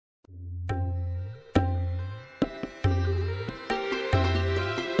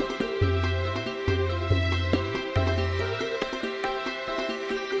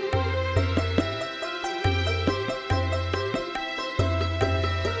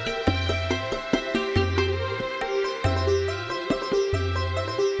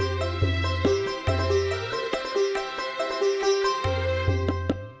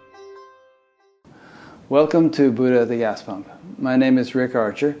Welcome to Buddha at the Gas Pump. My name is Rick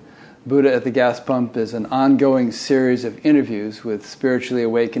Archer. Buddha at the Gas Pump is an ongoing series of interviews with spiritually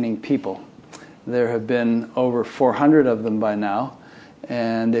awakening people. There have been over 400 of them by now,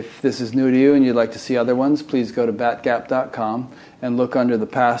 and if this is new to you and you'd like to see other ones, please go to batgap.com and look under the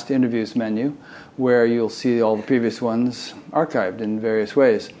past interviews menu, where you'll see all the previous ones archived in various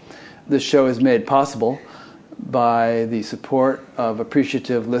ways. This show is made possible by the support of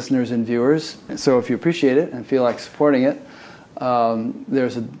appreciative listeners and viewers. So if you appreciate it and feel like supporting it,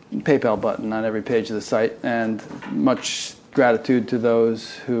 there's a PayPal button on every page of the site, and much gratitude to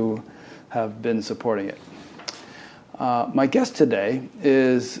those who have been supporting it. My guest today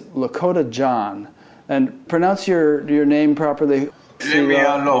is Lakota John. And pronounce your name properly. Say it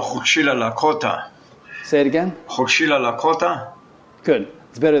again. Lakota. Good.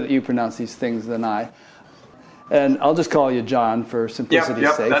 It's better that you pronounce these things than I. And I'll just call you John for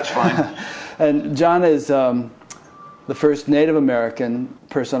simplicity's sake. That's fine. And John is the first Native American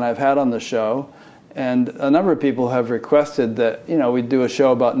person I've had on the show. And a number of people have requested that, we do a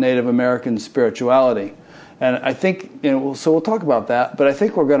show about Native American spirituality. And I think, so we'll talk about that, but I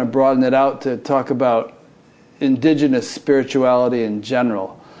think we're going to broaden it out to talk about indigenous spirituality in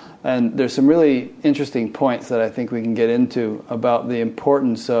general. And there's some really interesting points that I think we can get into about the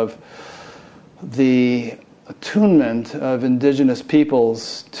importance of the attunement of indigenous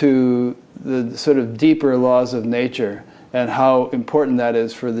peoples to the sort of deeper laws of nature, and how important that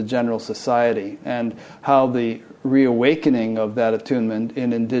is for the general society, and how the reawakening of that attunement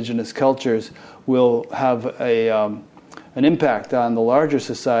in indigenous cultures will have an impact on the larger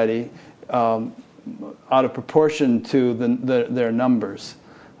society out of proportion to their numbers.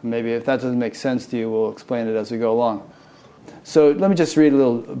 Maybe if that doesn't make sense to you, we'll explain it as we go along. So let me just read a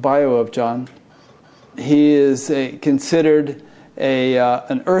little bio of John. He is considered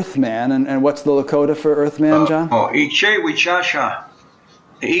an earthman, and what's the Lakota for earthman, John? Iche Wichasha.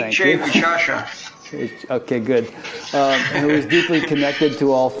 Iche Wichasha. Okay, good. Who is deeply connected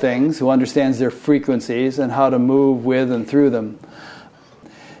to all things, who understands their frequencies and how to move with and through them.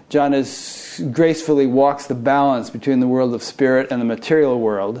 John gracefully walks the balance between the world of spirit and the material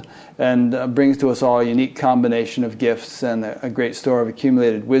world, and brings to us all a unique combination of gifts and a great store of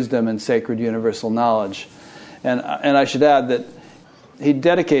accumulated wisdom and sacred universal knowledge. And I should add that he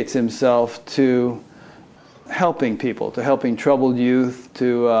dedicates himself to helping people, to helping troubled youth,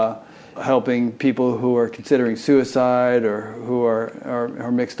 to helping people who are considering suicide or who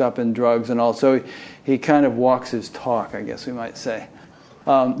are mixed up in drugs, and also he kind of walks his talk, I guess we might say.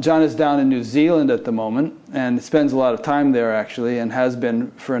 John is down in New Zealand at the moment and spends a lot of time there, actually, and has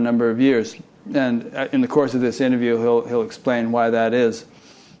been for a number of years. And in the course of this interview, he'll explain why that is.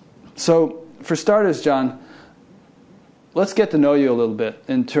 So, for starters, John, let's get to know you a little bit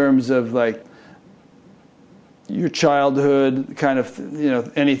in terms of your childhood, kind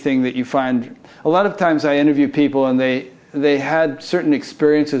of anything that you find. A lot of times I interview people and they had certain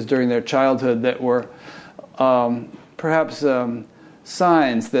experiences during their childhood that were perhaps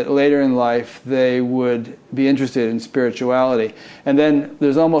signs that later in life they would be interested in spirituality. And then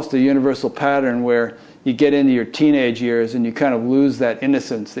there's almost a universal pattern where you get into your teenage years and you kind of lose that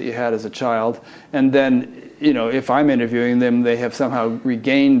innocence that you had as a child. And then, if I'm interviewing them, they have somehow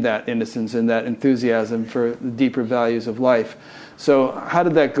regained that innocence and that enthusiasm for the deeper values of life. So how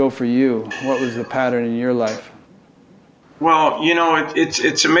did that go for you? What was the pattern in your life? Well,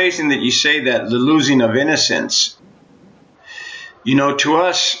 it's amazing that you say that, the losing of innocence. To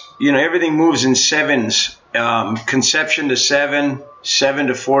us, everything moves in sevens. Conception to 7, 7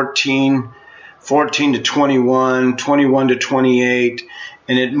 to 14, 14 to 21, 21 to 28,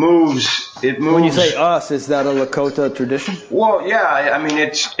 and it moves. When you say us, is that a Lakota tradition? Well, yeah.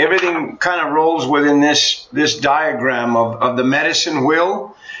 It's everything kind of rolls within this diagram of the medicine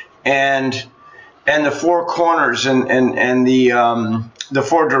wheel, and the four corners and the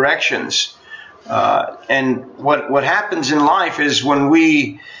four directions. And what happens in life is when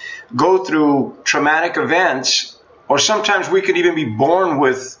we go through traumatic events, or sometimes we could even be born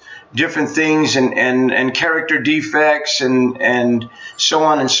with different things and character defects and so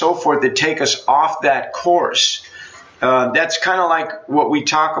on and so forth that take us off that course. That's kind of like what we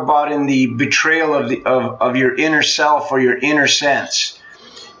talk about in the betrayal of your inner self or your inner sense.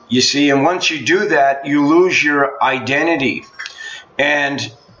 You see, and once you do that, you lose your identity.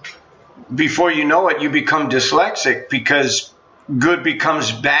 And before you know it, you become dyslexic, because good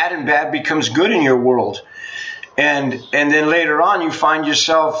becomes bad and bad becomes good in your world. And then later on, you find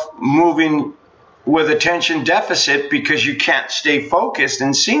yourself moving with attention deficit because you can't stay focused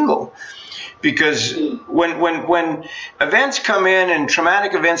and single. Because when events come in and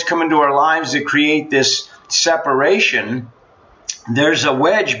traumatic events come into our lives that create this separation, there's a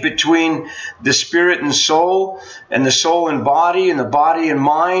wedge between the spirit and soul and the soul and the body and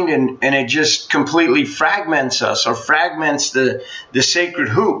mind, and it just completely fragments us, or fragments the sacred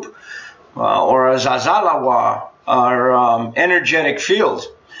hoop, or a zazalawa, our energetic field,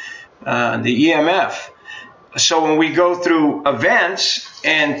 the EMF. So when we go through events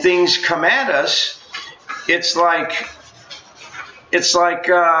and things come at us, it's like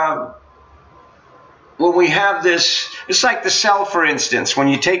when we have this, it's like the cell, for instance. When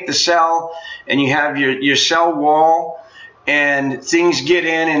you take the cell and you have your cell wall, and things get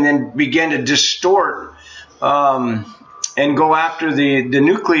in and then begin to distort and go after the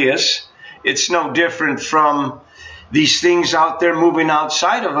nucleus, it's no different from these things out there moving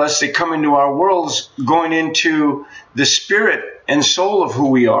outside of us that come into our worlds, going into the spirit and soul of who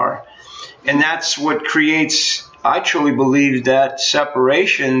we are. And that's what creates, I truly believe, that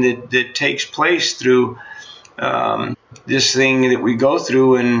separation that takes place through this thing that we go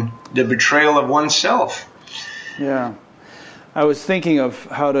through, and the betrayal of oneself. Yeah. I was thinking of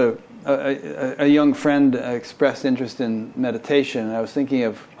how to, a young friend expressed interest in meditation, and I was thinking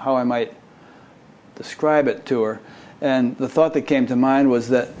of how I might describe it to her. And the thought that came to mind was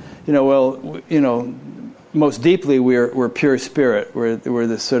that, most deeply we're pure spirit. We're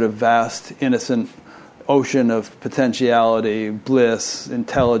this sort of vast, innocent ocean of potentiality, bliss,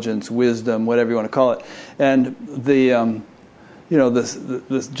 intelligence, wisdom, whatever you want to call it. And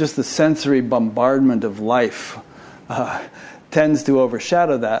just the sensory bombardment of life tends to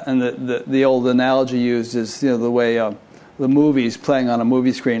overshadow that. And the old analogy used is, the way the movies playing on a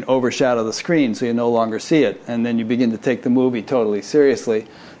movie screen overshadow the screen, so you no longer see it. And then you begin to take the movie totally seriously.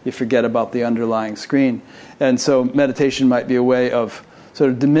 You forget about the underlying screen. And so meditation might be a way of sort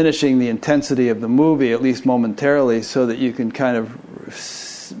of diminishing the intensity of the movie, at least momentarily, so that you can kind of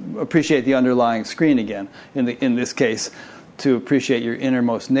appreciate the underlying screen again. In this case, to appreciate your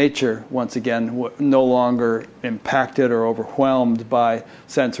innermost nature once again, no longer impacted or overwhelmed by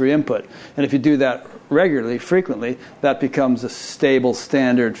sensory input. And if you do that regularly, frequently, that becomes a stable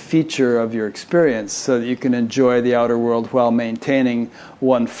standard feature of your experience, so that you can enjoy the outer world while maintaining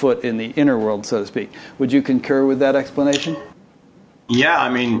one foot in the inner world, so to speak. Would you concur with that explanation? Yeah, I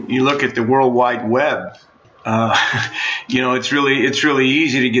mean, you look at the World Wide Web. It's really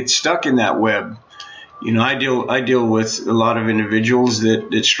easy to get stuck in that web. I deal with a lot of individuals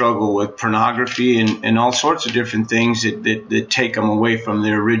that struggle with pornography and all sorts of different things that take them away from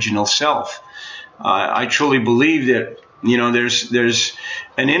their original self. I truly believe that there's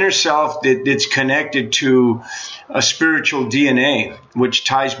an inner self that's connected to a spiritual DNA, which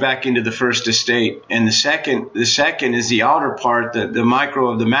ties back into the first estate, and the second is the outer part, the micro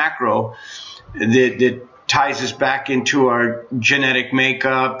of the macro, that ties us back into our genetic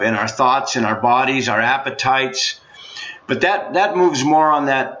makeup and our thoughts and our bodies, our appetites. But that moves more on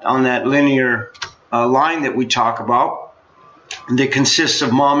that linear line that we talk about, that consists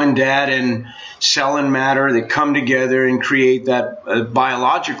of mom and dad and cell and matter that come together and create that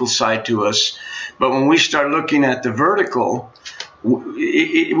biological side to us. But when we start looking at the vertical,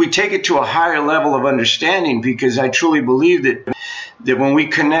 we take it to a higher level of understanding, because I truly believe that when we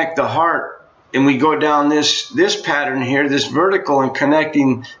connect the heart and we go down this pattern here, this vertical, and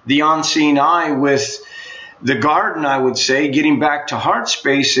connecting the unseen eye with the garden, I would say, getting back to heart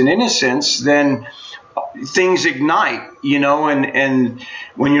space and innocence, then things ignite, and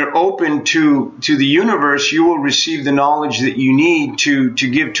when you're open to the universe, you will receive the knowledge that you need to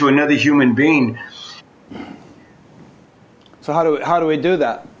give to another human being. So how do we do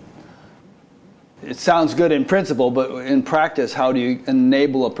that? It sounds good in principle, but in practice, how do you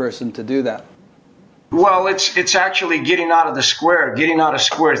enable a person to do that? Well, it's actually getting out of square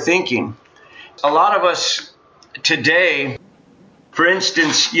thinking. A lot of us today, for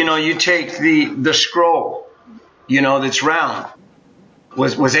instance, you take the scroll, that's round,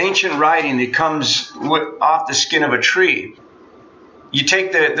 with ancient writing that comes off the skin of a tree. You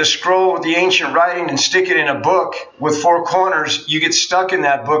take the scroll with the ancient writing and stick it in a book with four corners. You get stuck in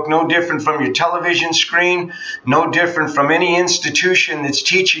that book, no different from your television screen, no different from any institution that's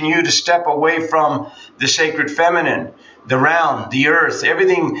teaching you to step away from the sacred feminine, the round, the earth.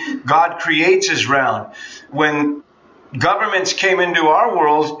 Everything God creates is round. When governments came into our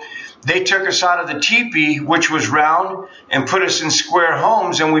world, they took us out of the teepee, which was round, and put us in square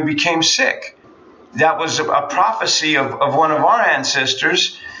homes, and we became sick. That was a prophecy of one of our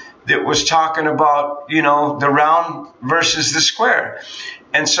ancestors that was talking about, the round versus the square.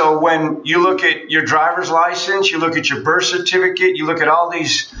 And so when you look at your driver's license, you look at your birth certificate, you look at all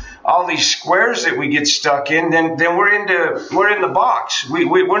these squares that we get stuck in, then we're in the box.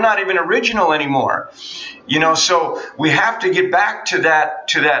 We're not even original anymore. So we have to get back to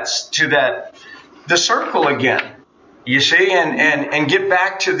the circle again. You see, and get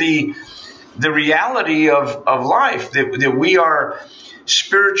back to the reality of life, that we are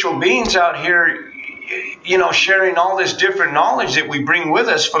spiritual beings out here, sharing all this different knowledge that we bring with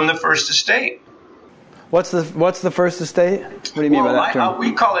us from the first estate. What's the first estate? What do you mean by that term?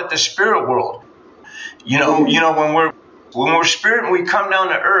 We call it the spirit world. When we're spirit and we come down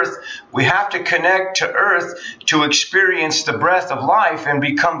to earth, we have to connect to earth to experience the breath of life and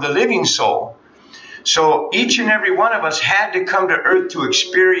become the living soul. So each and every one of us had to come to earth to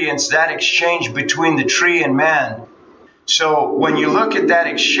experience that exchange between the tree and man. So when you look at that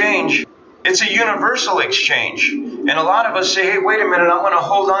exchange, it's a universal exchange. And a lot of us say, hey, wait a minute, I'm going to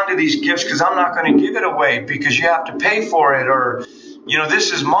hold on to these gifts because I'm not going to give it away because you have to pay for it. Or,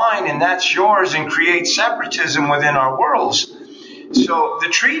 this is mine and that's yours, and create separatism within our worlds. So the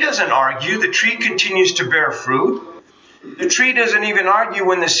tree doesn't argue. The tree continues to bear fruit. The tree doesn't even argue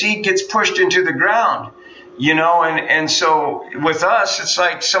when the seed gets pushed into the ground. And so with us, it's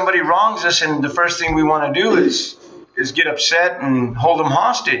like somebody wrongs us and the first thing we want to do is get upset and hold them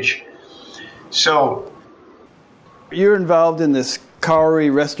hostage. So you're involved in this kauri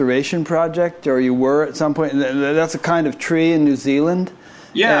restoration project, or you were at some point. That's a kind of tree in New Zealand.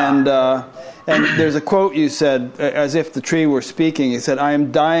 Yeah. And there's a quote you said, as if the tree were speaking. You said, "I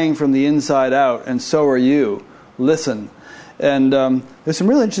am dying from the inside out, and so are you. Listen." And there's some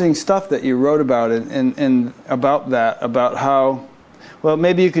really interesting stuff that you wrote about and about that, about how. Well,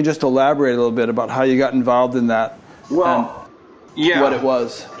 maybe you could just elaborate a little bit about how you got involved in that. Well, yeah. What it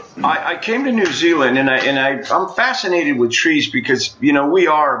was. I came to New Zealand, and I'm fascinated with trees because, we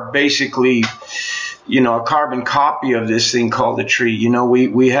are basically, a carbon copy of this thing called a tree.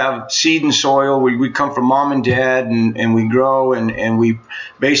 We have seed and soil. We come from mom and dad, and we grow, and we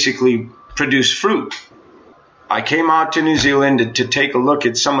basically produce fruit. I came out to New Zealand to take a look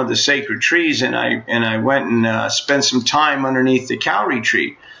at some of the sacred trees, and I went and spent some time underneath the kauri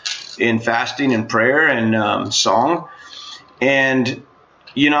tree in fasting and prayer and song. And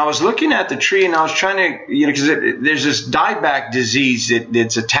I was looking at the tree and I was trying to, because there's this dieback disease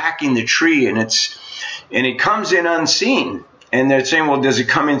that's attacking the tree, and it comes in unseen. And they're saying, well, does it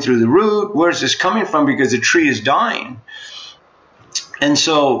come in through the root? Where's this coming from? Because the tree is dying. And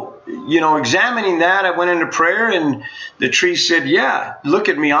so, examining that, I went into prayer, and the tree said, yeah, look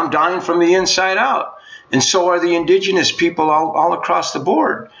at me, I'm dying from the inside out. And so are the indigenous people all across the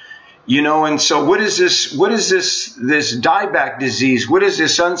board. And so what is this dieback disease? What is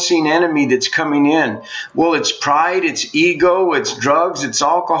this unseen enemy that's coming in? Well, it's pride, it's ego, it's drugs, it's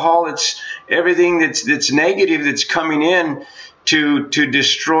alcohol, it's everything that's negative that's coming in to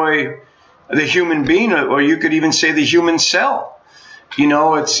destroy the human being, or you could even say the human cell.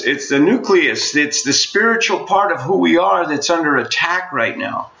 It's the nucleus, it's the spiritual part of who we are that's under attack right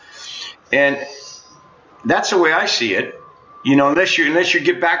now. And that's the way I see it. Unless you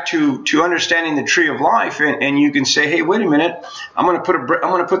get back to understanding the tree of life, and you can say, hey, wait a minute, I'm going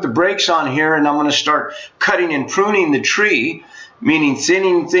to put the brakes on here, and I'm going to start cutting and pruning the tree, meaning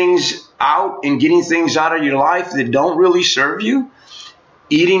thinning things out and getting things out of your life that don't really serve you,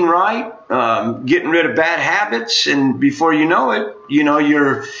 eating right, getting rid of bad habits, and before you know it,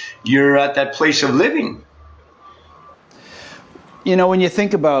 you're at that place of living. When you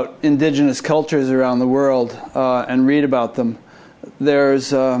think about indigenous cultures around the world and read about them,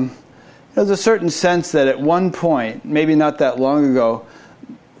 there's a certain sense that at one point, maybe not that long ago,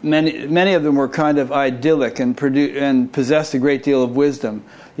 many of them were kind of idyllic and possessed a great deal of wisdom.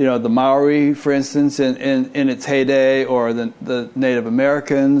 The Maori, for instance, in its heyday, or the Native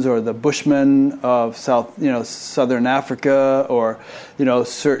Americans, or the Bushmen of southern Africa, or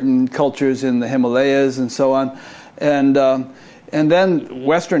certain cultures in the Himalayas and so on, and then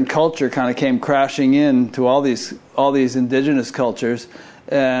Western culture kind of came crashing in to all these indigenous cultures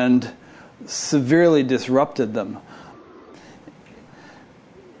and severely disrupted them.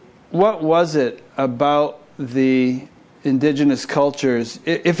 What was it about the indigenous cultures,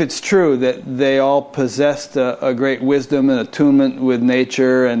 if it's true that they all possessed a great wisdom and attunement with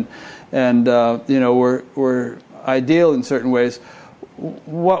nature and were ideal in certain ways?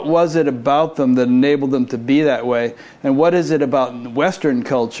 What was it about them that enabled them to be that way? And what is it about Western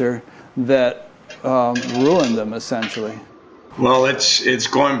culture that ruined them, essentially? Well, it's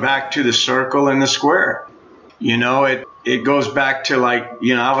going back to the circle and the square. it goes back to, like,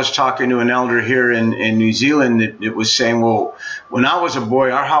 I was talking to an elder here in New Zealand that was saying, well, when I was a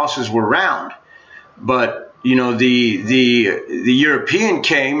boy, our houses were round, but the European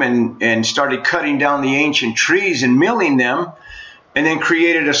came and started cutting down the ancient trees and milling them, and then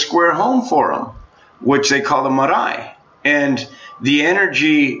created a square home for them, which they call the marae. And the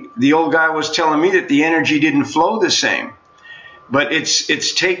energy, the old guy was telling me that the energy didn't flow the same. But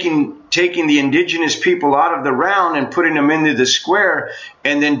it's taking the indigenous people out of the round and putting them into the square,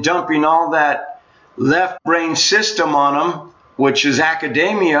 and then dumping all that left brain system on them, which is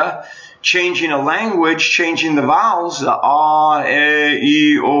academia, changing a language, changing the vowels, the a,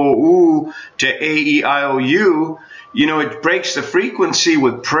 e, I, o, u to a, e, I, o, u. It breaks the frequency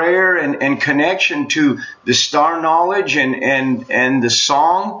with prayer and connection to the star knowledge and the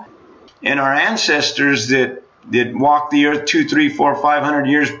song and our ancestors that walked the earth 200, 300, 400, 500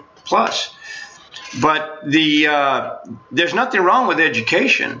 years plus. But there's nothing wrong with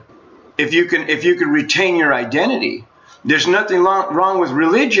education if you could retain your identity. There's nothing wrong with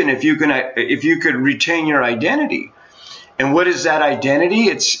religion if you could retain your identity. And what is that identity?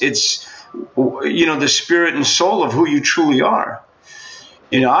 It's the spirit and soul of who you truly are.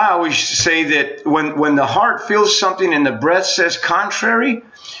 I always say that when the heart feels something and the breath says contrary,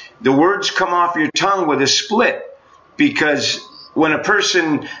 the words come off your tongue with a split, because when a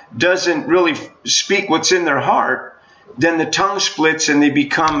person doesn't really speak what's in their heart, then the tongue splits and they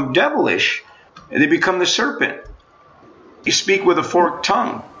become devilish. They become the serpent. You speak with a forked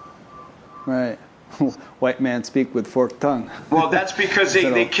tongue. Right. White man speak with forked tongue. Well, that's because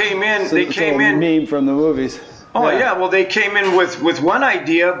they came in. They came in. Meme from the movies. Oh yeah. Well, they came in with one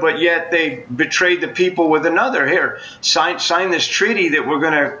idea, but yet they betrayed the people with another. Here, sign this treaty that we're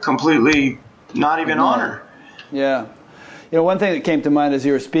going to completely not even honor. Yeah. One thing that came to mind as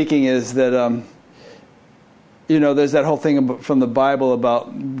you were speaking is that there's that whole thing from the Bible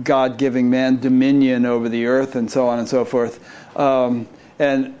about God giving man dominion over the earth and so on and so forth,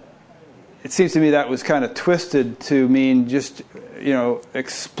 and it seems to me that was kind of twisted to mean just,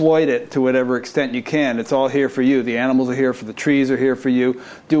 exploit it to whatever extent you can. It's all here for you. The animals are here for the trees are here for you.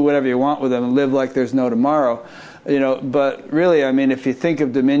 Do whatever you want with them and live like there's no tomorrow. But really, if you think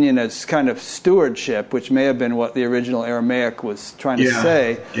of dominion as kind of stewardship, which may have been what the original Aramaic was trying to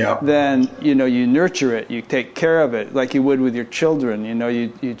say, then, you nurture it, you take care of it like you would with your children.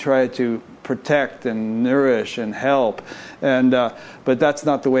 You try to protect and nourish and help, but that's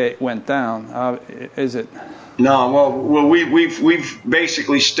not the way it went down, is it? No. Well, we've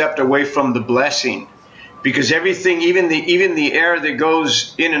basically stepped away from the blessing, because everything, even the air that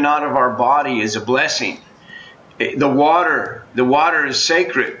goes in and out of our body, is a blessing. The water is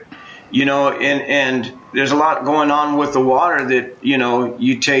sacred, and there's a lot going on with the water that,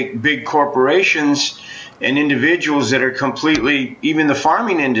 you take big corporations and individuals that are completely, even the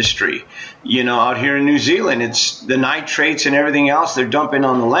farming industry, out here in New Zealand, it's the nitrates and everything else they're dumping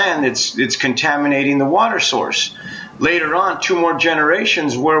on the land. It's contaminating the water source. Later on, 2 more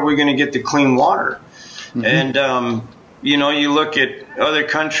generations, where are we going to get the clean water? Mm-hmm. And, you look at other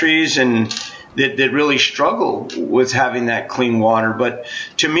countries and that really struggle with having that clean water. But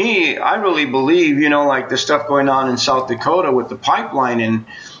to me, I really believe, like the stuff going on in South Dakota with the pipeline and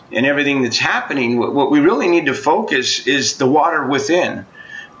everything that's happening, what we really need to focus is the water within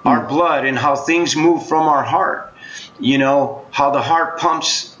our blood and how things move from our heart. How the heart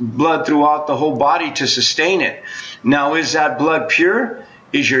pumps blood throughout the whole body to sustain it. Now, is that blood pure?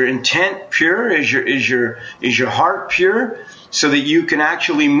 Is your intent pure? Is your heart pure? So that you can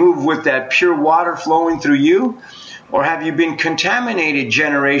actually move with that pure water flowing through you? Or have you been contaminated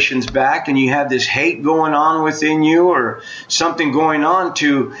generations back and you have this hate going on within you, or something going on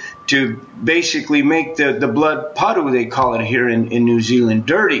to basically make the blood padu, they call it here in New Zealand,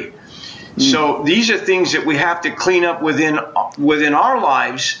 dirty? So these are things that we have to clean up within our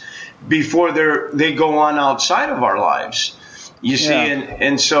lives before they go on outside of our lives. You see,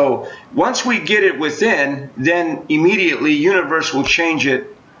 and so once we get it within, then immediately universe will change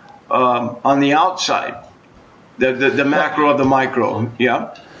it on the outside, the macro of the micro.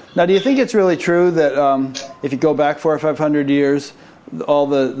 Yeah. Now, do you think it's really true that if you go back 400 or 500 years, all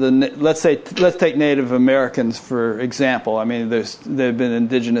let's take Native Americans for example. There've been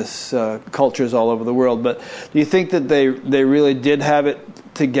indigenous cultures all over the world, but do you think that they really did have it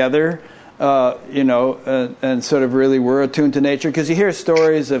together? And sort of really were attuned to nature? Because you hear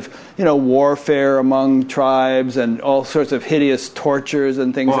stories of, warfare among tribes and all sorts of hideous tortures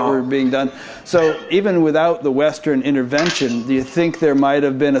and things that were being done. So even without the Western intervention, do you think there might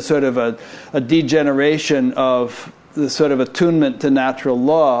have been a sort of a degeneration of the sort of attunement to natural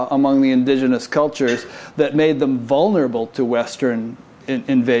law among the indigenous cultures that made them vulnerable to Western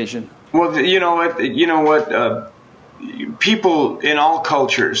invasion? Well, you know what? People in all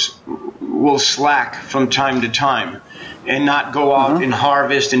cultures will slack from time to time and not go out and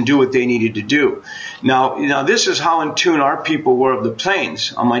harvest and do what they needed to do. Now, this is how in tune our people were of the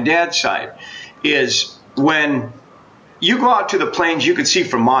plains on my dad's side, is when you go out to the plains, you could see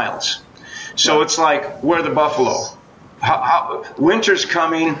for miles. So it's like, we're the buffalo. Winter's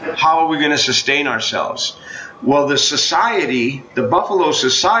coming, how are we going to sustain ourselves? Well, the Buffalo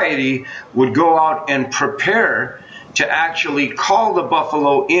Society would go out and prepare to actually call the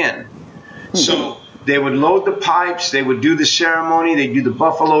buffalo in. So they would load the pipes, they would do the ceremony, they'd do the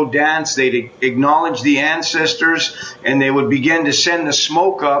buffalo dance, they'd acknowledge the ancestors, and they would begin to send the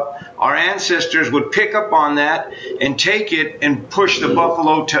smoke up. Our ancestors would pick up on that and take it and push the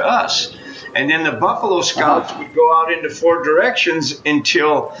buffalo to us. And then the Buffalo Scouts would go out into 4 directions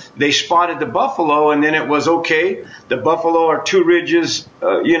until they spotted the buffalo, and then it was, okay, the buffalo are 2 ridges,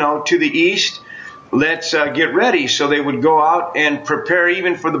 to the east. Let's get ready. So they would go out and prepare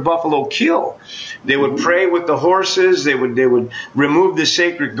even for the buffalo kill. They would pray with the horses. They would remove the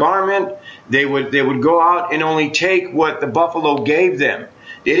sacred garment. They would go out and only take what the buffalo gave them.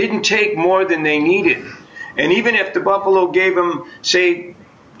 They didn't take more than they needed. And even if the buffalo gave them, say,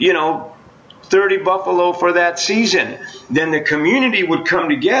 30 buffalo for that season, then the community would come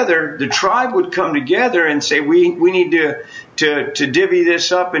together, the tribe would come together and say, we need to divvy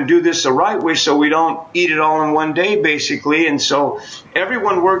this up and do this the right way so we don't eat it all in one day, basically. And so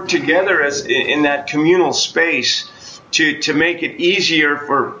everyone worked together as in that communal space to make it easier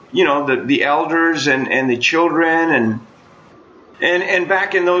for, the elders and the children. And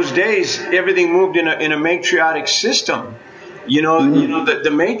back in those days, everything moved in a matriarchic system.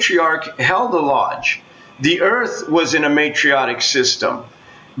 The matriarch held the lodge. The earth was in a matriarchic system.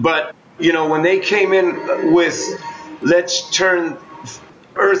 But, when they came in with, let's turn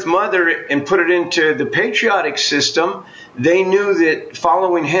Earth Mother and put it into the patriotic system, they knew that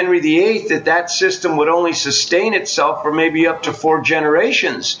following Henry VIII, that system would only sustain itself for maybe up to 4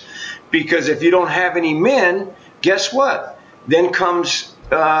 generations. Because if you don't have any men, guess what? Then comes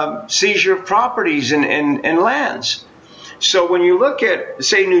seizure of properties and lands. So when you look at,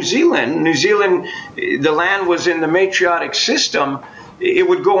 say, New Zealand, the land was in the matriarchic system, it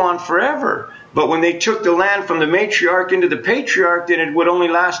would go on forever. But when they took the land from the matriarch into the patriarch, then it would only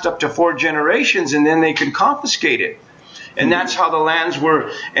last up to 4 generations, and then they could confiscate it. And that's how the lands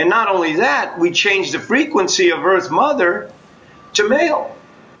were. And not only that, we changed the frequency of Earth Mother to male.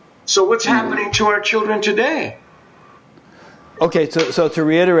 So what's happening to our children today? Okay, so to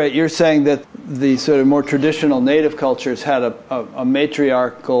reiterate, you're saying that the sort of more traditional native cultures had a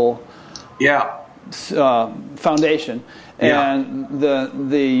matriarchal foundation, and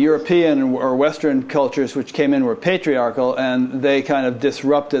the European or Western cultures which came in were patriarchal, and they kind of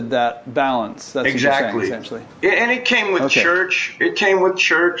disrupted that balance. That's exactly what you're saying, essentially. And it came with church. It came with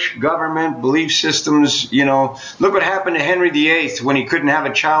church, government, belief systems. Look what happened to Henry VIII when he couldn't have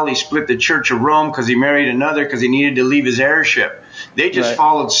a child. He split the Church of Rome because he married another because he needed to leave his heirship. They just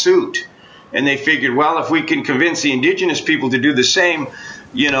followed suit, and they figured, well, if we can convince the indigenous people to do the same,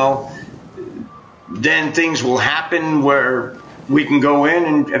 then things will happen where we can go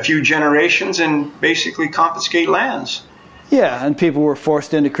in a few generations and basically confiscate lands. Yeah, and people were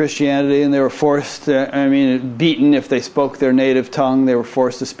forced into Christianity, and they were forced, beaten if they spoke their native tongue. They were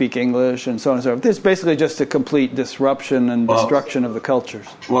forced to speak English, and so on and so forth. It's basically just a complete disruption and destruction of the cultures.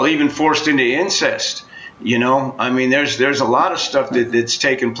 Well, even forced into incest. There's a lot of stuff that's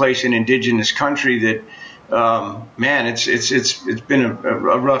taken place in indigenous country that, it's been a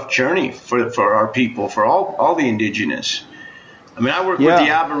rough journey for our people, for all the indigenous. I work with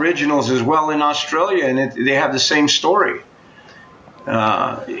the Aboriginals as well in Australia, and they have the same story.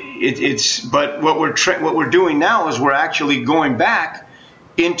 But what we're doing now is we're actually going back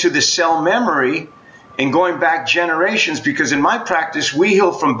into the cell memory and going back generations, because in my practice we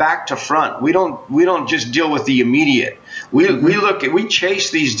heal from back to front. We don't just deal with the immediate. We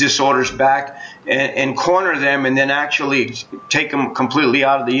chase these disorders back and corner them, and then actually take them completely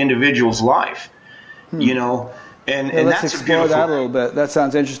out of the individual's life. And let's explore that a little bit. That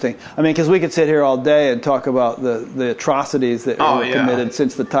sounds interesting. Because we could sit here all day and talk about the atrocities that were committed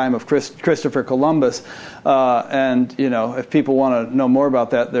since the time of Christopher Columbus. If people want to know more about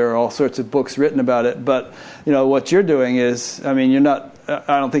that, there are all sorts of books written about it. But what you're doing is, you're not.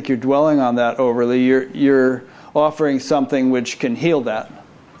 I don't think you're dwelling on that overly. You're offering something which can heal that.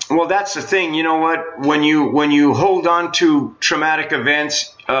 Well, that's the thing. You know what? When you hold on to traumatic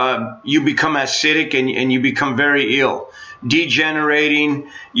events, you become acidic and you become very ill, degenerating.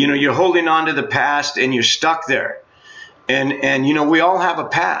 You're holding on to the past and you're stuck there. And we all have a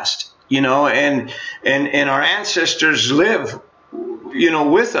past. And our ancestors live,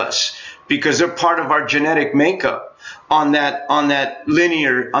 with us because they're part of our genetic makeup on that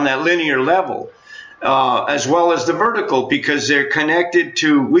linear level. As well as the vertical, because they're connected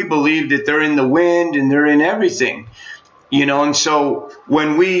to, we believe that they're in the wind and they're in everything, and so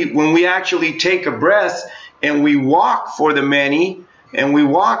when we actually take a breath and we walk for the many, and we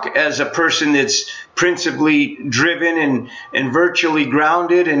walk as a person that's principally driven and virtually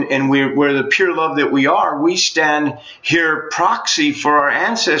grounded, and we're the pure love that we are, we stand here proxy for our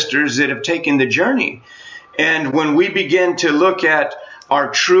ancestors that have taken the journey. And when we begin to look at our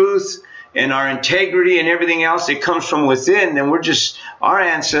truth and our integrity and everything else that comes from within, then our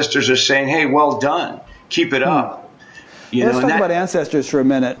ancestors are saying, hey, well done. Keep it up. Let's talk about ancestors for a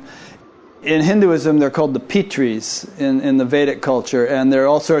minute. In Hinduism, they're called the Pitris in the Vedic culture, and there are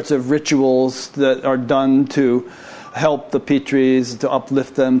all sorts of rituals that are done to help the Pitris, to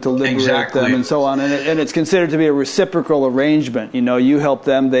uplift them, to liberate them, and so on. And it's considered to be a reciprocal arrangement. You help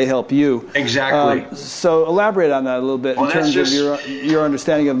them, they help you. Exactly. So elaborate on that a little bit in terms of your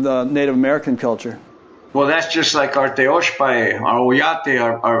understanding of the Native American culture. Well, that's just like our Teoshpae, our Oyate,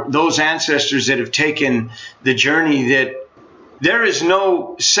 our those ancestors that have taken the journey, that there is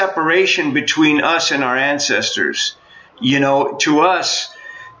no separation between us and our ancestors. To us,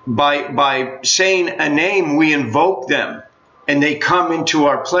 by saying a name, we invoke them and they come into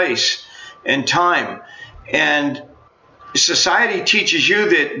our place and time. And society teaches you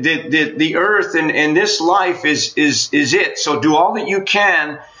that the earth and this life is it. So do all that you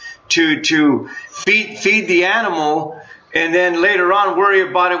can to feed the animal, and then later on worry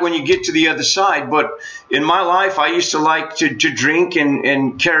about it when you get to the other side. But in my life, I used to like to drink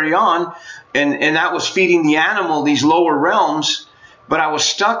and carry on, and that was feeding the animal, these lower realms. But I was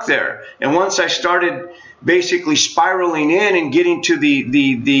stuck there. And once I started basically spiraling in and getting to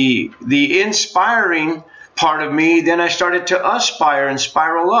the inspiring part of me, then I started to aspire and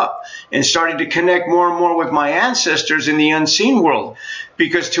spiral up and started to connect more and more with my ancestors in the unseen world.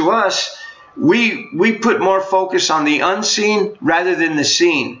 Because to us, we put more focus on the unseen rather than the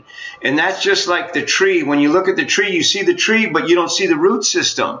seen. And that's just like the tree. When you look at the tree, you see the tree, but you don't see the root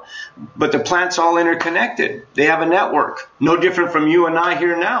system. But the plant's all interconnected. They have a network. No different from you and I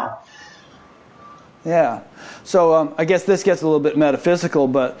here now. Yeah. So I guess this gets a little bit metaphysical,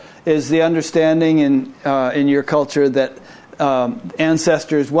 but is the understanding in your culture that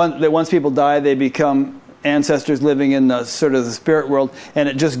ancestors, that once people die, they become ancestors living in the sort of the spirit world, and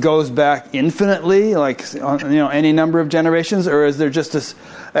it just goes back infinitely, like any number of generations, or is there just this?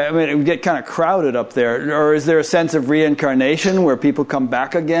 I mean, it would get kind of crowded up there, or is there a sense of reincarnation where people come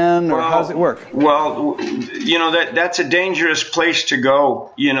back again, or how does it work? Well, that's a dangerous place to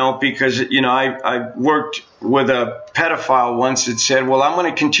go, because I worked with a pedophile once that said, well, I'm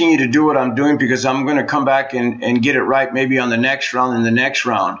going to continue to do what I'm doing because I'm going to come back and get it right maybe on the next round and the next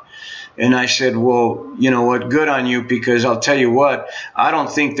round. And I said, well, you know what, good on you, because I'll tell you what, I don't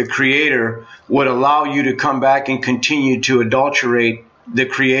think the Creator would allow you to come back and continue to adulterate the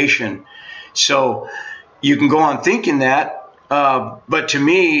creation. So you can go on thinking that, but to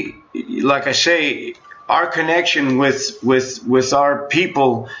me, like I say, our connection with our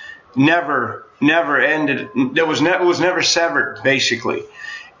people never ended. It was never severed, basically.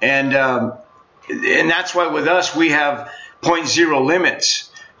 And that's why with us, we have 0.0 limits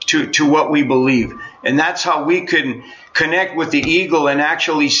to what we believe. And that's how we can connect with the eagle and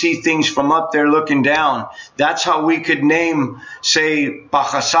actually see things from up there looking down. That's how we could name, say,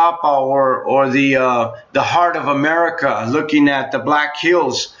 Pachasapa or the heart of America, looking at the Black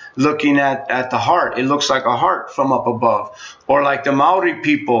Hills, looking at the heart. It looks like a heart from up above. Or like the Maori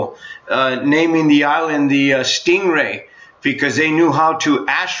people, naming the island the Stingray, because they knew how to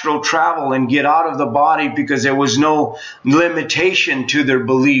astral travel and get out of the body, because there was no limitation to their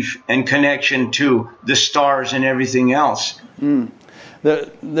belief and connection to the stars and everything else.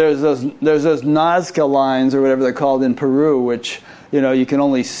 There's those Nazca lines, or whatever they're called, in Peru, which you can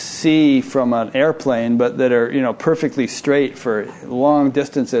only see from an airplane, but that are perfectly straight for long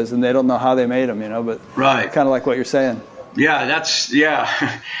distances, and they don't know how they made them. But right, kind of like what you're saying. Yeah,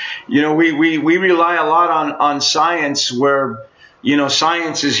 we rely a lot on science, where,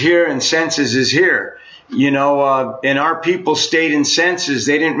 science is here and senses is here. And our people stayed in senses.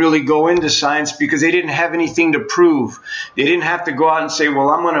 They didn't really go into science because they didn't have anything to prove. They didn't have to go out and say, well,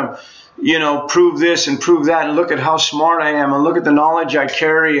 I'm going to prove this and prove that, and look at how smart I am, and look at the knowledge I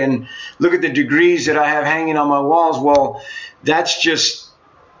carry, and look at the degrees that I have hanging on my walls. Well, that's just,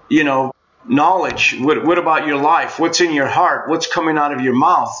 knowledge. What about your life? What's in your heart? What's coming out of your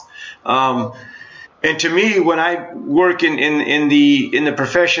mouth? And to me, when I work in the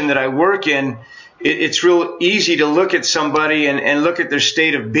profession that I work in, it's real easy to look at somebody and look at their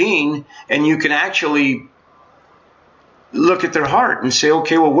state of being, and you can actually look at their heart and say,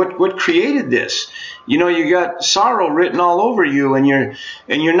 okay, well, what created this? You got sorrow written all over you, and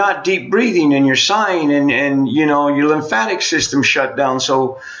you're not deep breathing, and you're sighing, and your lymphatic system shut down.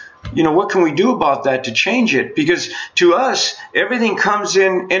 So, what can we do about that to change it? Because to us, everything comes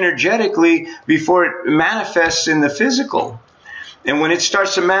in energetically before it manifests in the physical. And when it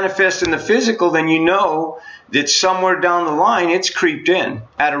starts to manifest in the physical, then you know that somewhere down the line, it's creeped in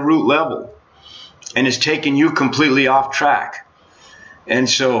at a root level and it's taken you completely off track. And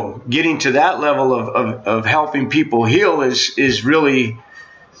so getting to that level of helping people heal is really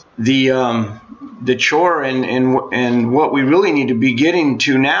the chore, and what we really need to be getting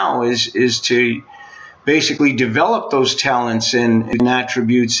to now is to basically develop those talents and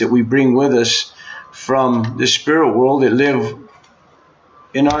attributes that we bring with us from the spirit world that live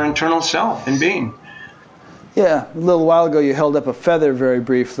in our internal self and being. Yeah, a little while ago you held up a feather very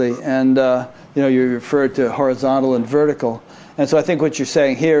briefly, and you referred to horizontal and vertical. And so I think what you're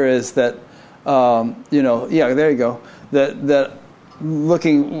saying here is that, there you go, that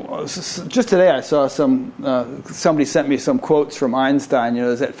looking, just today I saw somebody sent me some quotes from Einstein.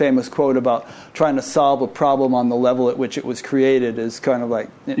 There's that famous quote about trying to solve a problem on the level at which it was created is kind of like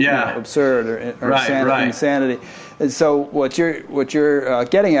absurd or insanity. And so what you're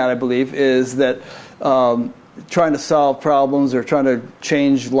getting at, I believe, is that trying to solve problems or trying to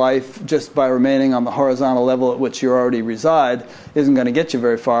change life just by remaining on the horizontal level at which you already reside isn't going to get you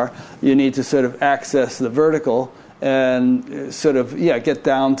very far. You need to sort of access the vertical and sort of get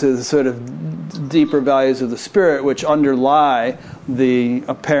down to the sort of deeper values of the spirit which underlie the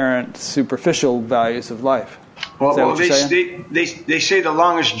apparent superficial values of life. Well, they say the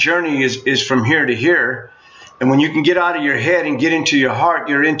longest journey is from here to here, and when you can get out of your head and get into your heart,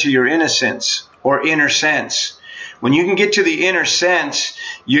 you're into your innocence or inner sense. When you can get to the inner sense,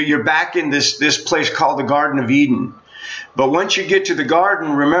 you're back in this place called the Garden of Eden. But once you get to the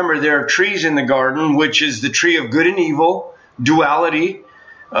garden, remember there are trees in the garden, which is the tree of good and evil, duality.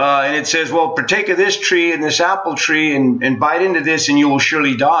 And it says, well, partake of this tree and this apple tree and bite into this and you will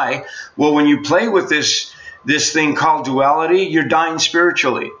surely die. Well, when you play with this thing called duality, you're dying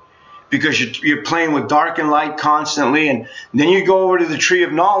spiritually because you're playing with dark and light constantly. And then you go over to the tree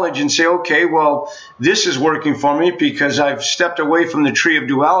of knowledge and say, okay, well, this is working for me because I've stepped away from the tree of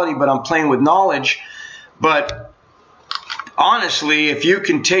duality, but I'm playing with knowledge. But honestly, if you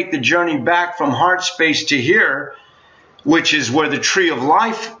can take the journey back from heart space to here, which is where the tree of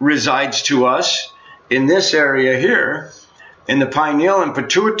life resides to us, in this area here, in the pineal and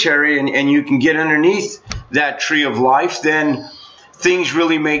pituitary, and you can get underneath that tree of life, then things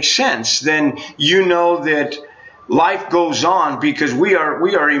really make sense. Then you know that life goes on because we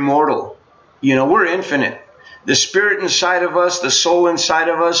are immortal. We're infinite. The spirit inside of us, the soul inside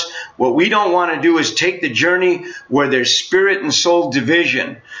of us, what we don't want to do is take the journey where there's spirit and soul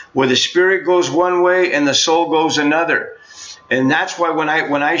division, where the spirit goes one way and the soul goes another. And that's why when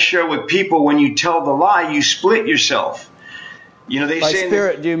I share with people, when you tell the lie, you split yourself. They by say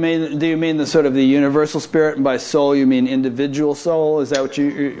spirit, do you mean the sort of the universal spirit, and by soul you mean individual soul? Is that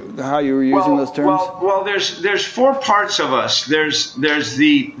how you were using those terms? Well, there's four parts of us. There's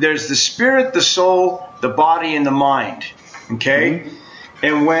the spirit, the soul, the body, and the mind. Okay,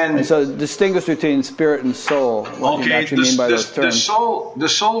 and so distinguish between spirit and soul. What do you actually mean by those terms? The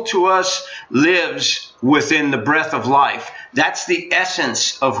soul to us lives within the breath of life. That's the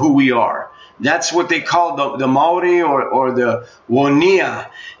essence of who we are. That's what they call the Maori or the Wonia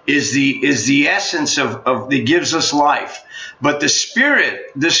is the essence of that gives us life. But the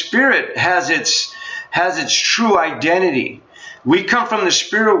spirit has its true identity. We come from the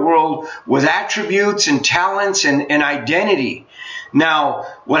spirit world with attributes and talents and identity. Now,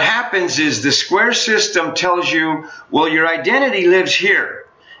 what happens is the square system tells you, well, your identity lives here,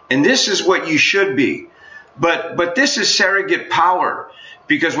 and this is what you should be. But this is surrogate power.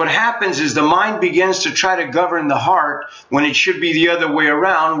 Because what happens is the mind begins to try to govern the heart when it should be the other way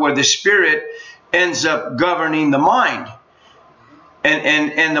around, where the spirit ends up governing the mind.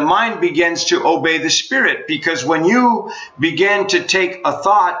 And the mind begins to obey the spirit. Because when you begin to take a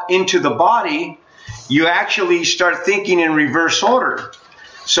thought into the body, you actually start thinking in reverse order.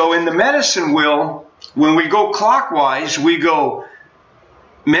 So in the medicine wheel, when we go clockwise, we go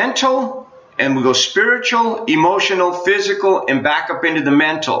mental, and we go spiritual, emotional, physical, and back up into the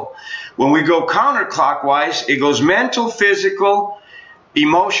mental. When we go counterclockwise, it goes mental, physical,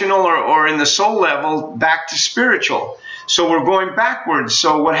 emotional, or in the soul level, back to spiritual. So we're going backwards.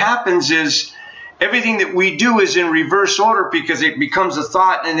 So what happens is everything that we do is in reverse order because it becomes a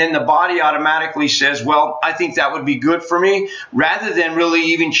thought, and then the body automatically says, well, I think that would be good for me, rather than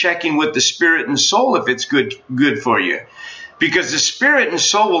really even checking with the spirit and soul if it's good for you. Because the spirit and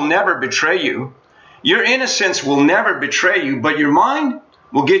soul will never betray you. Your innocence will never betray you, but your mind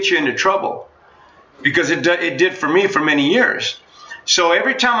will get you into trouble. Because it did for me for many years. So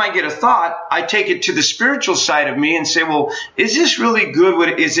every time I get a thought, I take it to the spiritual side of me and say, well, is this really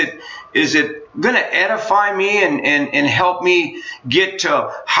good? Is it going to edify me and help me get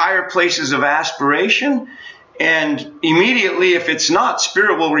to higher places of aspiration? And immediately, if it's not,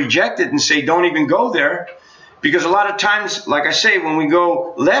 spirit will reject it and say, don't even go there. Because a lot of times, like I say, when we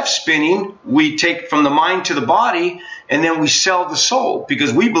go left spinning, we take from the mind to the body, and then we sell the soul,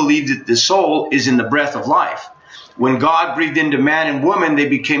 because we believe that the soul is in the breath of life. When God breathed into man and woman, they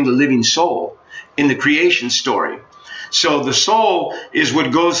became the living soul in the creation story. So the soul is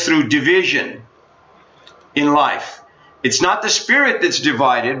what goes through division in life. It's not the spirit that's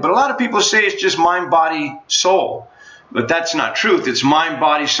divided, but a lot of people say it's just mind, body, soul. But that's not truth. It's mind,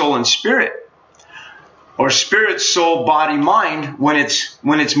 body, soul, and spirit. Or spirit, soul, body, mind when it's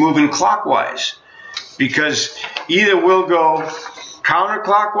moving clockwise. Because either we'll go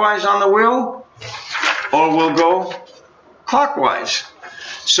counterclockwise on the wheel, or we'll go clockwise.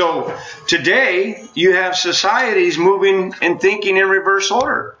 So today you have societies moving and thinking in reverse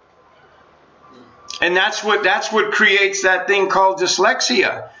order. And that's what creates that thing called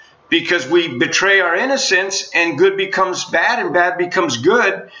dyslexia. Because we betray our innocence, and good becomes bad and bad becomes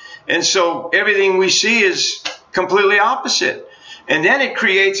good. And so everything we see is completely opposite. And then it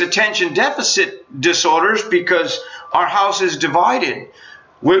creates attention deficit disorders because our house is divided.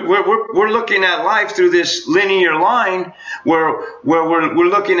 We're looking at life through this linear line where we're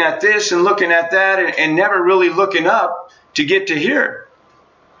looking at this and looking at that and never really looking up to get to here,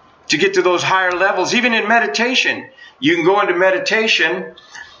 to get to those higher levels. Even in meditation, you can go into meditation,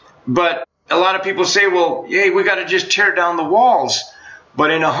 but a lot of people say, well, hey, we got to just tear down the walls.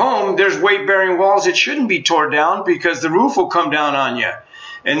 But in a home, there's weight-bearing walls that shouldn't be torn down because the roof will come down on you.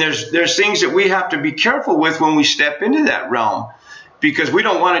 And there's things that we have to be careful with when we step into that realm, because we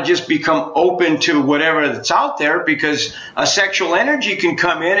don't want to just become open to whatever that's out there, because a sexual energy can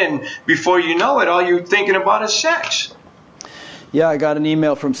come in, and before you know it, all you're thinking about is sex. Yeah, I got an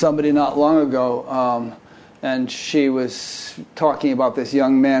email from somebody not long ago, and she was talking about this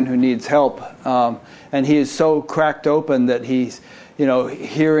young man who needs help, and he is so cracked open that he's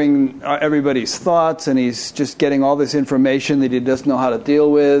hearing everybody's thoughts, and he's just getting all this information that he doesn't know how to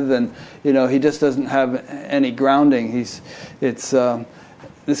deal with, and he just doesn't have any grounding. This kind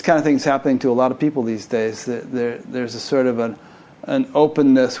of thing's happening to a lot of people these days. There's a sort of an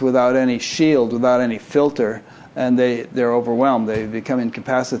openness without any shield, without any filter, and they're overwhelmed. They become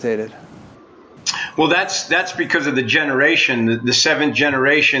incapacitated. Well, that's because of the generation, the seventh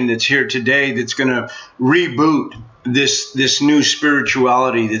generation that's here today, that's going to reboot this new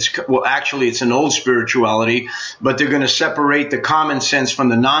spirituality. Actually, it's an old spirituality, but they're going to separate the common sense from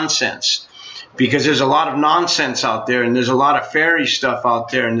the nonsense, because there's a lot of nonsense out there, and there's a lot of fairy stuff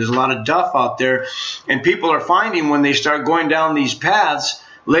out there, and there's a lot of duff out there, and people are finding when they start going down these paths,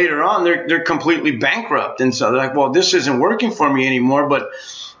 later on they're completely bankrupt, and so they're like, well, this isn't working for me anymore, but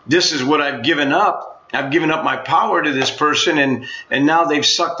this is what I've given up. I've given up my power to this person, and now they've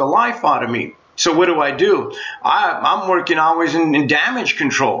sucked the life out of me. So what do? I'm working always in damage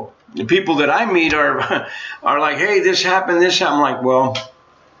control. The people that I meet are like, hey, this happened. I'm like, well,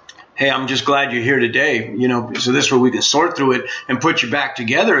 hey, I'm just glad you're here today. So this way we can sort through it and put you back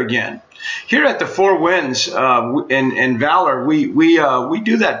together again. Here at the Four Winds and Valor, we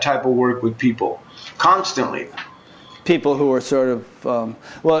do that type of work with people constantly. People who are sort of,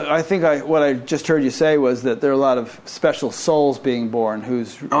 I think what I just heard you say was that there are a lot of special souls being born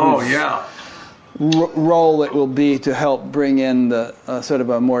whose role it will be to help bring in the sort of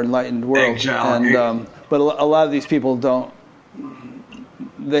a more enlightened world. Exactly. But a lot of these people don't.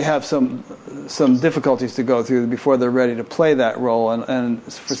 They have some difficulties to go through before they're ready to play that role, and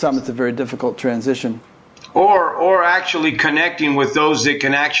for some it's a very difficult transition. Or actually connecting with those that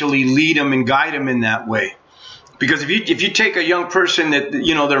can actually lead them and guide them in that way. Because if you take a young person that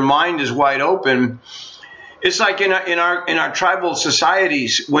their mind is wide open, it's like in our tribal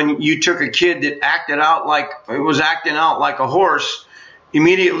societies, when you took a kid that was acting out like a horse,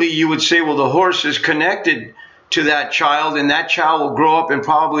 immediately you would say, well, the horse is connected to that child, and that child will grow up and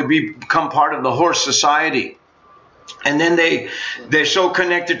probably become part of the horse society. And then they're so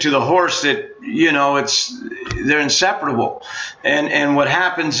connected to the horse that, you know, they're inseparable. And what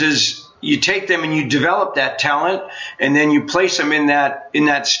happens is you take them and you develop that talent, and then you place them in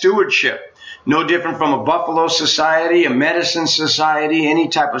that stewardship. No different from a buffalo society, a medicine society, any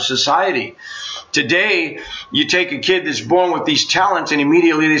type of society. Today, you take a kid that's born with these talents and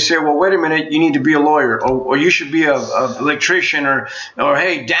immediately they say, well, wait a minute, you need to be a lawyer, or you should be a electrician, or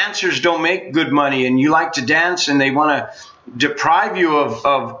hey, dancers don't make good money and you like to dance, and they want to deprive you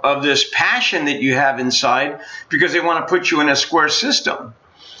of this passion that you have inside because they want to put you in a square system.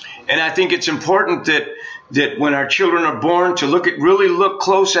 And I think it's important that when our children are born to really look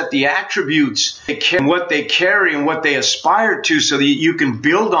close at the attributes and what they carry and what they aspire to, so that you can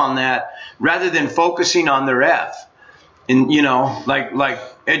build on that rather than focusing on their F. And, you know, like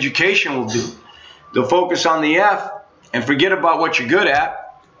education will do. They'll focus on the F and forget about what you're good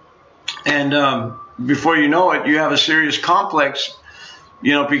at. And before you know it, you have a serious complex,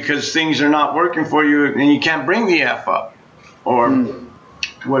 you know, because things are not working for you and you can't bring the F up, or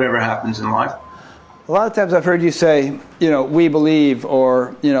whatever happens in life. A lot of times I've heard you say, you know, we believe,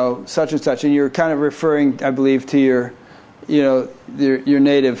 or, you know, such and such, and you're kind of referring, I believe, to your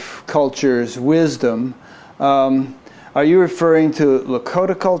native culture's wisdom. Are you referring to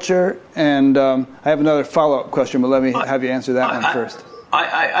Lakota culture? And I have another follow-up question, but let me have you answer that one first.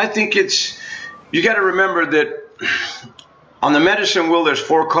 I think you got to remember that on the medicine wheel there's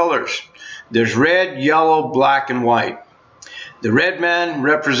 4 colors. There's red, yellow, black, and white. The red man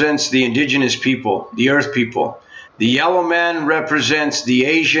represents the indigenous people, the earth people. The yellow man represents the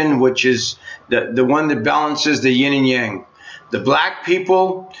Asian, which is the one that balances the yin and yang. The black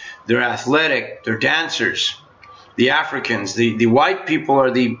people, they're athletic, they're dancers. The Africans, the white people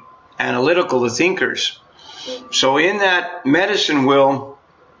are the analytical, the thinkers. So in that medicine wheel,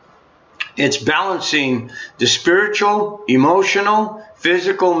 it's balancing the spiritual, emotional,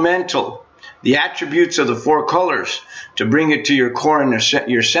 physical, mental, the attributes of the 4 colors to bring it to your core and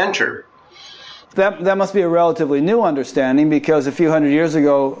your center. That must be a relatively new understanding, because a few hundred years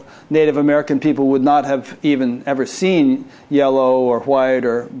ago, Native American people would not have even ever seen yellow or white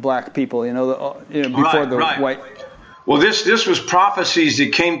or black people, before the white. Well, this was prophecies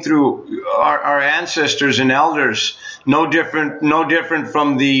that came through our ancestors and elders. No different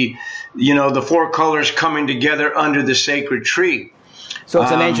from the 4 colors coming together under the sacred tree. So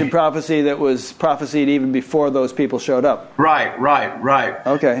it's an ancient prophecy that was prophesied even before those people showed up. Right.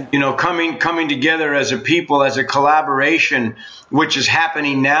 Okay. Coming together as a people, as a collaboration, which is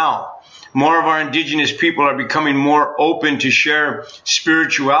happening now. More of our indigenous people are becoming more open to share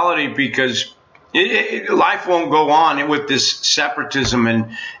spirituality, because life won't go on with this separatism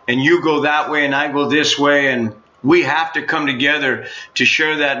and you go that way and I go this way, and we have to come together to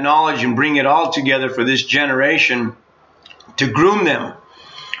share that knowledge and bring it all together for this generation, to groom them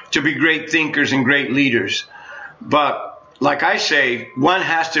to be great thinkers and great leaders. But like I say, one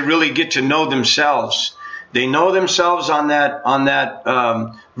has to really get to know themselves. They know themselves on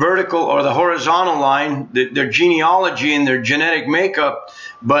that vertical or the horizontal line, their genealogy and their genetic makeup.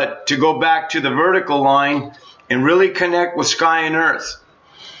 But to go back to the vertical line and really connect with sky and earth,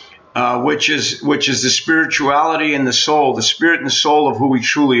 which is the spirituality and the soul, the spirit and the soul of who we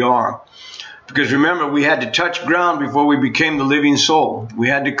truly are. Because remember, we had to touch ground before we became the living soul. We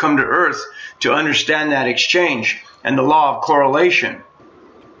had to come to earth to understand that exchange and the law of correlation.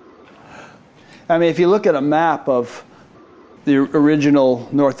 I mean, if you look at a map of the original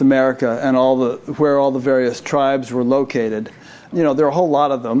North America and where all the various tribes were located, there are a whole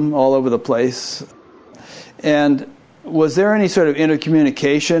lot of them all over the place. And was there any sort of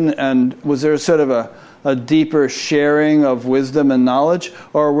intercommunication, and was there sort of a deeper sharing of wisdom and knowledge,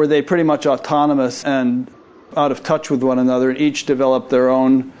 or were they pretty much autonomous and out of touch with one another and each developed their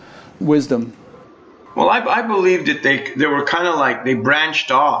own wisdom? Well, I believe that they were kind of like they branched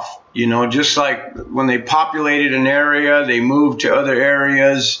off, just like when they populated an area, they moved to other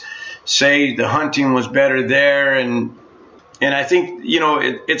areas. Say the hunting was better there, and I think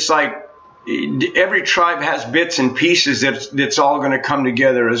it's like every tribe has bits and pieces that's all going to come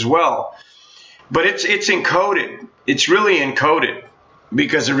together as well. But it's encoded. It's really encoded,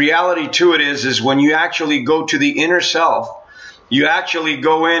 because the reality to it is when you actually go to the inner self, you actually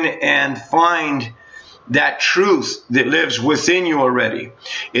go in and find that truth that lives within you already.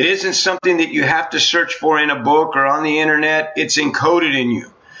 It isn't something that you have to search for in a book or on the internet. It's encoded in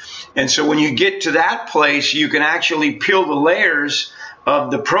you. And so when you get to that place, you can actually peel the layers of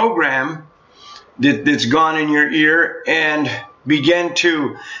the program that's gone in your ear and begin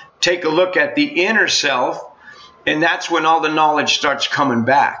to take a look at the inner self And that's when all the knowledge starts coming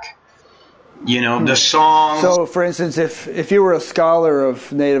back. The songs. So, for instance, if you were a scholar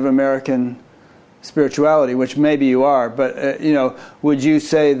of Native American spirituality, which maybe you are, but, would you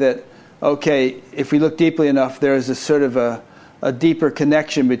say that, okay, if we look deeply enough, there's a sort of a deeper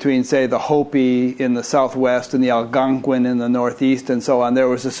connection between, say, the Hopi in the Southwest and the Algonquin in the Northeast and so on. There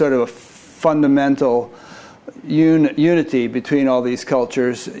was a sort of a fundamental unity between all these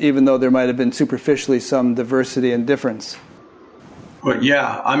cultures, even though there might have been superficially some diversity and difference. But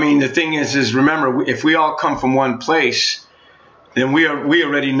yeah, I mean, the thing is remember, if we all come from one place, then we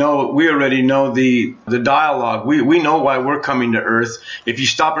already know the dialogue. We know why we're coming to Earth. If you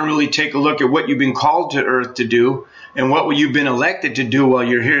stop and really take a look at what you've been called to Earth to do and what you've been elected to do while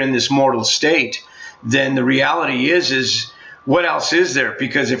you're here in this mortal state, then the reality is what else is there?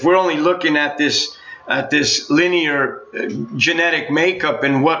 Because if we're only looking at this linear genetic makeup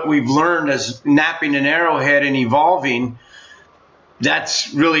and what we've learned as napping an arrowhead and evolving,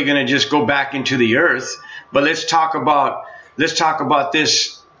 that's really going to just go back into the earth. But let's talk about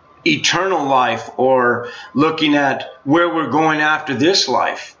this eternal life, or looking at where we're going after this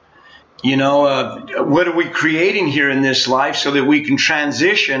life. What are we creating here in this life so that we can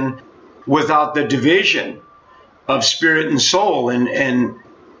transition without the division of spirit and soul, and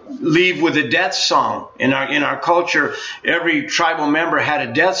leave with a death song. In our culture, every tribal member had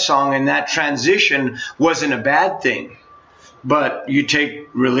a death song, and that transition wasn't a bad thing. But you take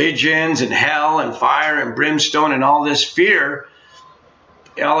religions and hell and fire and brimstone and all this fear,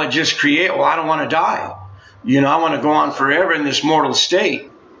 all it just create, I don't want to die. I want to go on forever in this mortal state.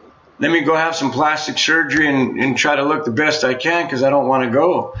 Let me go have some plastic surgery and try to look the best I can, because I don't want to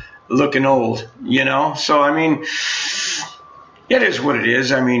go looking old, So, I mean, it is what it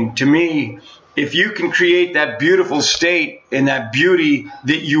is. I mean, to me, if you can create that beautiful state and that beauty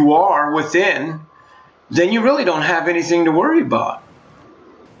that you are within, then you really don't have anything to worry about.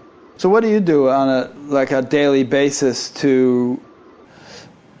 So what do you do on a daily basis to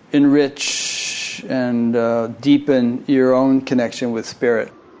enrich and deepen your own connection with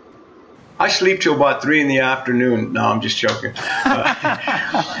spirit? I sleep till about 3 p.m. No, I'm just joking.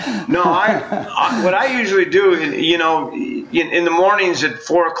 No, what I usually do, in the mornings at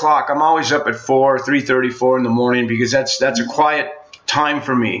 4 o'clock, I'm always up at 3:34 in the morning, because that's a quiet time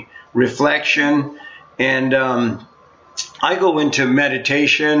for me, reflection. And I go into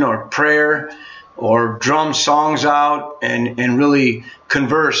meditation or prayer or drum songs out and really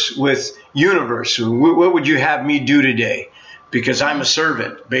converse with universe. What would you have me do today? Because I'm a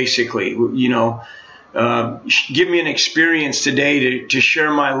servant, basically. Give me an experience today to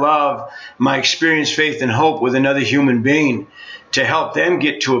share my love, my experience, faith, and hope with another human being to help them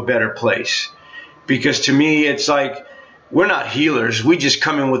get to a better place. Because to me, it's like, we're not healers. We just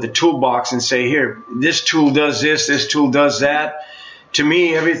come in with a toolbox and say, here, this tool does this tool does that. To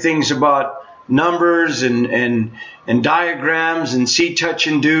me, everything's about numbers and diagrams and see, touch,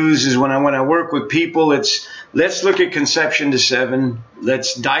 and do's. Is when I work with people, it's let's look at conception to 7.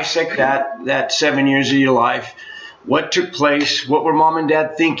 Let's dissect that 7 years of your life. What took place? What were mom and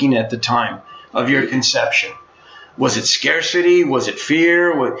dad thinking at the time of your conception? Was it scarcity? Was it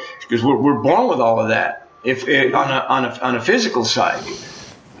fear? Because we're born with all of that. If on a physical side,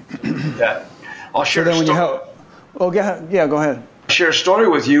 I'll share a story. Go ahead. I'll share a story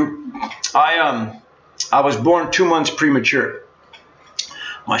with you. I was born 2 months premature.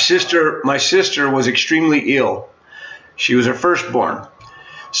 My sister was extremely ill. She was her firstborn.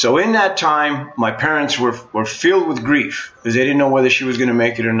 So in that time, my parents were filled with grief because they didn't know whether she was going to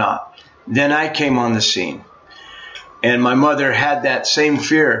make it or not. Then I came on the scene, and my mother had that same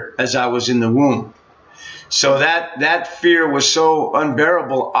fear as I was in the womb. So that fear was so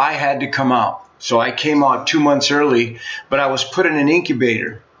unbearable, I had to come out. So I came out 2 months early, but I was put in an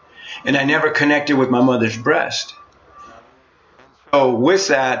incubator, and I never connected with my mother's breast. So with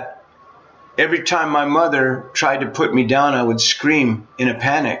that, every time my mother tried to put me down, I would scream in a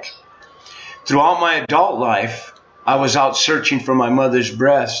panic. Throughout my adult life, I was out searching for my mother's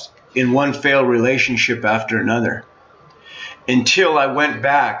breast in one failed relationship after another. Until I went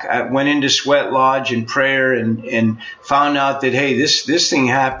back, I went into Sweat Lodge and prayer and found out that, hey, this thing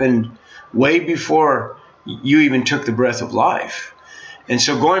happened way before you even took the breath of life. And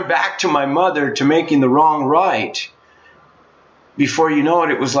so going back to my mother, to making the wrong right, before you know it,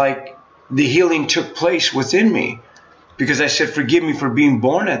 it was like the healing took place within me, because I said, forgive me for being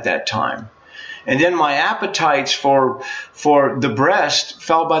born at that time. And then my appetites for the breast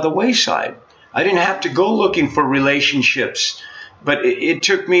fell by the wayside. I didn't have to go looking for relationships, but it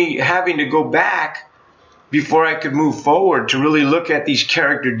took me having to go back before I could move forward to really look at these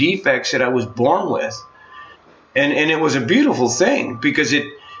character defects that I was born with. And it was a beautiful thing because it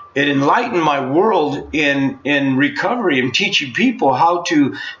enlightened my world in recovery and teaching people how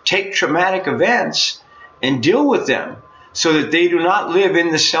to take traumatic events and deal with them so that they do not live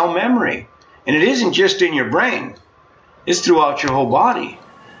in the cell memory. And it isn't just in your brain. It's throughout your whole body.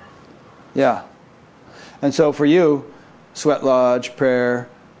 Yeah. And so for you, sweat lodge, prayer,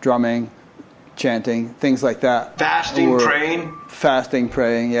 drumming, chanting, things like that. Fasting, praying. Fasting,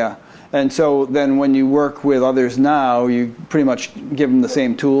 praying, yeah. And so then when you work with others now, you pretty much give them the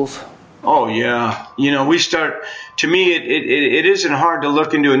same tools? Oh, yeah. We start, to me, it isn't hard to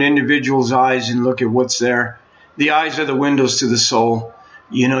look into an individual's eyes and look at what's there. The eyes are the windows to the soul.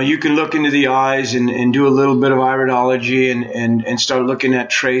 You can look into the eyes and do a little bit of iridology and start looking at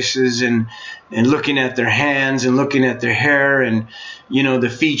traces and looking at their hands and looking at their hair and, the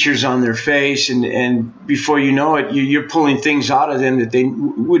features on their face. And before you know it, you're pulling things out of them that they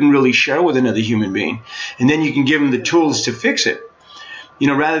wouldn't really share with another human being. And then you can give them the tools to fix it.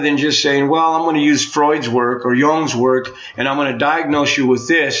 Rather than just saying, well, I'm going to use Freud's work or Jung's work and I'm going to diagnose you with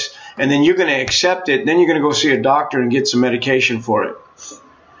this. And then you're going to accept it. Then you're going to go see a doctor and get some medication for it.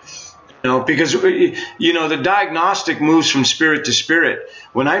 Because, the diagnostic moves from spirit to spirit.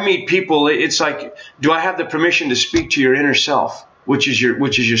 When I meet people, it's like, do I have the permission to speak to your inner self, which is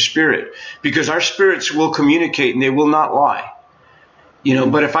your spirit? Because our spirits will communicate and they will not lie.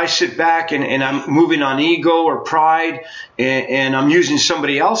 But if I sit back and I'm moving on ego or pride and I'm using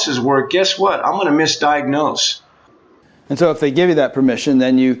somebody else's work, guess what? I'm going to misdiagnose. And so if they give you that permission,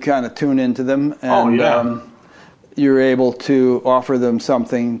 then you kind of tune into them and you're able to offer them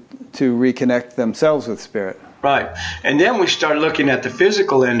something to reconnect themselves with spirit. Right. And then we start looking at the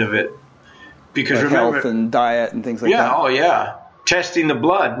physical end of it. Because like remember, health and diet and things like that. Yeah, oh yeah. Testing the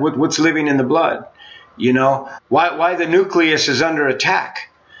blood. What's living in the blood? Why the nucleus is under attack.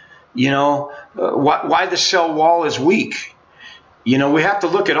 Why the cell wall is weak. We have to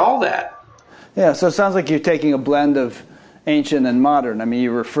look at all that. Yeah, so it sounds like you're taking a blend of ancient and modern. I mean,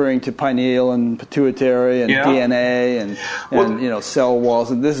 you're referring to pineal and pituitary and DNA and cell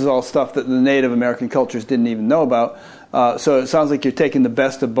walls. And this is all stuff that the Native American cultures didn't even know about. So it sounds like you're taking the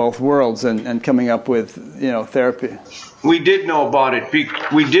best of both worlds and coming up with, therapy. We did know about it.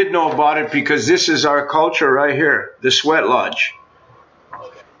 We did know about it because this is our culture right here, the sweat lodge.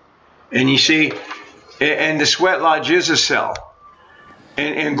 And you see, and the sweat lodge is a cell.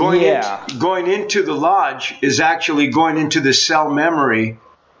 And going into the lodge is actually going into the cell memory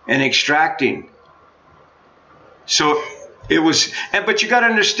and extracting. So it was, but you got to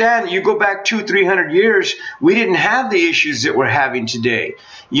understand, you go back 200-300 years, we didn't have the issues that we're having today.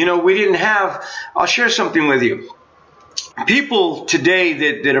 We didn't have, I'll share something with you. People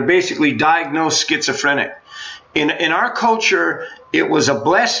today that are basically diagnosed schizophrenic, in our culture, it was a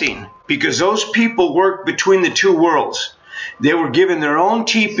blessing because those people worked between the two worlds. They were given their own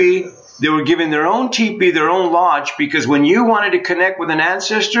teepee. They were given their own teepee, their own lodge, because when you wanted to connect with an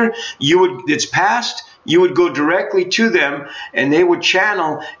ancestor, that's past, you would go directly to them, and they would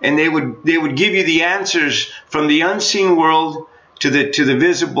channel, and they would give you the answers from the unseen world to the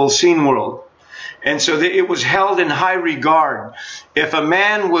visible seen world. And so it was held in high regard. If a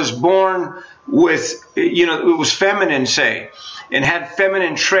man was born with, it was feminine, say, and had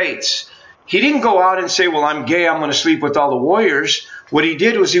feminine traits, he didn't go out and say, well, I'm gay, I'm going to sleep with all the warriors. What he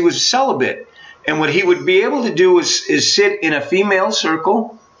did was he was celibate. And what he would be able to do is sit in a female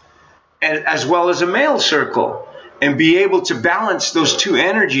circle as well as a male circle and be able to balance those two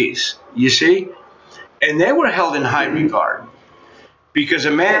energies, you see? And they were held in high regard. Because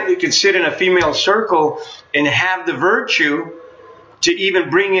a man who could sit in a female circle and have the virtue to even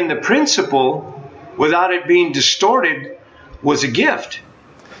bring in the principle without it being distorted was a gift.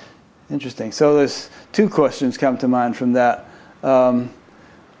 Interesting. So there's two questions come to mind from that.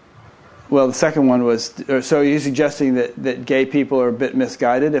 Well, the second one was, so are you suggesting that gay people are a bit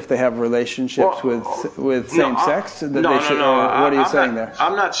misguided if they have relationships with same sex? No. What are you saying there?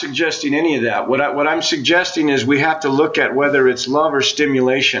 I'm not suggesting any of that. What I'm suggesting is we have to look at whether it's love or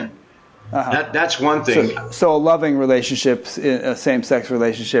stimulation. Uh-huh. That's one thing. So a loving relationship, a same-sex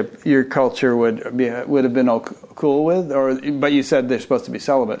relationship, your culture would have been cool with, but you said they're supposed to be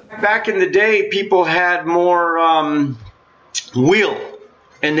celibate. Back in the day, people had more will,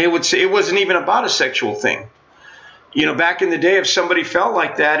 and they would say it wasn't even about a sexual thing. Back in the day, if somebody felt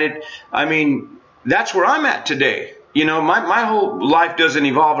like that, that's where I'm at today. My whole life doesn't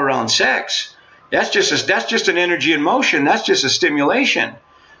evolve around sex. That's just an energy in motion. That's just a stimulation.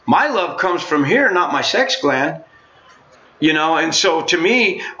 My love comes from here, not my sex gland. And so to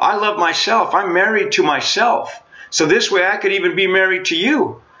me, I love myself. I'm married to myself. So this way I could even be married to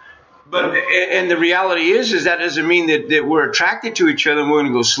you. But and the reality is that doesn't mean that we're attracted to each other and we're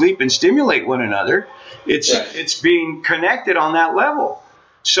going to go sleep and stimulate one another. It's being connected on that level.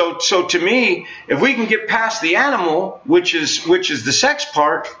 So to me, if we can get past the animal, which is the sex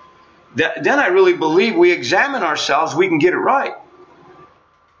part, then I really believe we examine ourselves, we can get it right.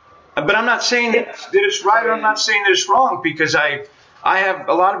 But I'm not saying that it's right, or I'm not saying that it's wrong, because I have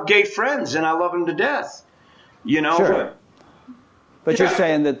a lot of gay friends and I love them to death. You know. Sure. But you're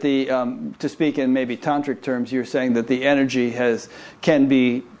saying that to speak in maybe tantric terms, you're saying that the energy can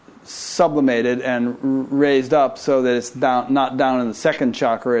be sublimated and raised up so that it's not down in the second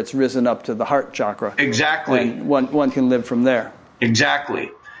chakra, it's risen up to the heart chakra. Exactly. And one can live from there.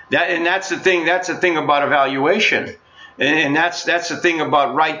 Exactly. That's the thing. That's the thing about evaluation. And that's the thing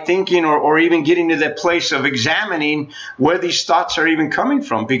about right thinking, or even getting to that place of examining where these thoughts are even coming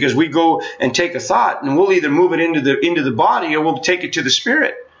from. Because we go and take a thought, and we'll either move it into the body, or we'll take it to the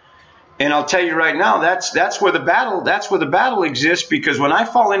spirit. And I'll tell you right now, that's where the battle exists. Because when I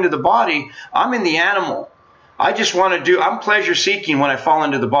fall into the body, I'm in the animal. I'm pleasure seeking when I fall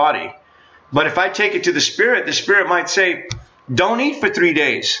into the body. But if I take it to the spirit might say, don't eat for 3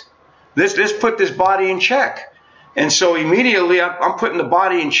 days. Let's put this body in check. And so immediately I'm putting the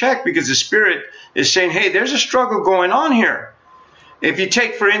body in check, because the spirit is saying, hey, there's a struggle going on here. If you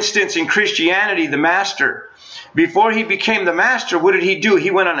take, for instance, in Christianity, the master, before he became the master, what did he do?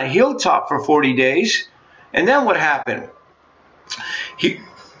 He went on a hilltop for 40 days. And then what happened? He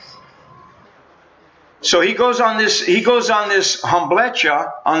goes on this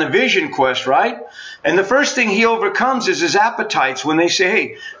Humblecha, on the vision quest, right? And the first thing he overcomes is his appetites when they say,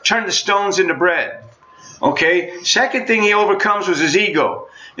 hey, turn the stones into bread. Okay. Second thing he overcomes was his ego.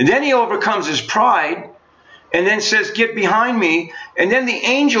 And then he overcomes his pride, and then says, get behind me. And then the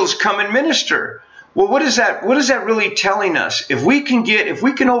angels come and minister. Well, what is that really telling us? If we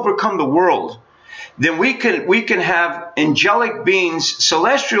can overcome the world, then we can have angelic beings,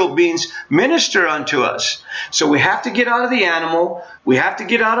 celestial beings minister unto us. So we have to get out of the animal, we have to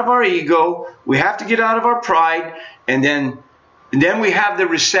get out of our ego, we have to get out of our pride, and then we have the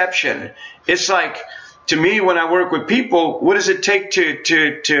reception. It's like, to me, when I work with people, what does it take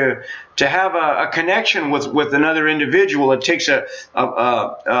to have a connection with another individual? It takes a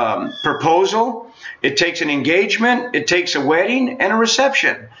proposal, it takes an engagement, it takes a wedding, and a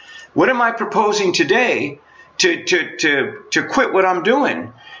reception. What am I proposing today to quit what I'm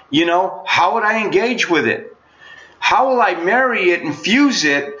doing? You know, how would I engage with it? How will I marry it and fuse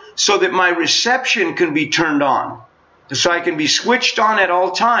it so that my reception can be turned on? So I can be switched on at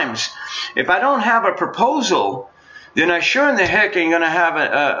all times. If I don't have a proposal, then I sure in the heck ain't going to have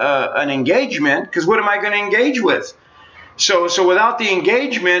an engagement, because what am I going to engage with? So without the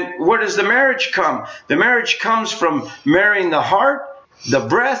engagement, where does the marriage come? The marriage comes from marrying the heart, the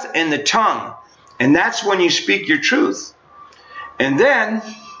breath, and the tongue. And that's when you speak your truth. And then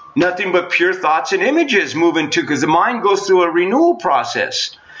nothing but pure thoughts and images move into, because the mind goes through a renewal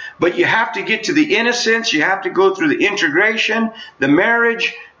process. But you have to get to the innocence, you have to go through the integration, the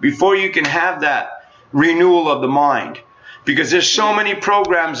marriage, before you can have that renewal of the mind. Because there's so many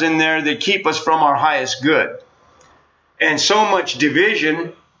programs in there that keep us from our highest good. And so much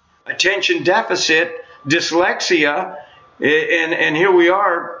division, attention deficit, dyslexia, and here we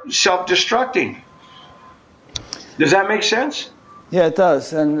are self-destructing. Does that make sense? Yeah, it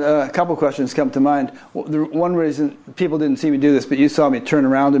does. And a couple questions come to mind. One reason people didn't see me do this, but you saw me turn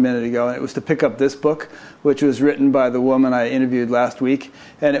around a minute ago, and it was to pick up this book, which was written by the woman I interviewed last week.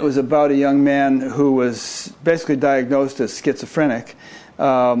 And it was about a young man who was basically diagnosed as schizophrenic,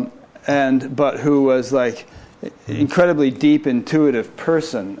 but who was like incredibly deep, intuitive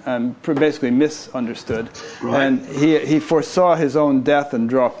person, and basically misunderstood. Right. And he foresaw his own death and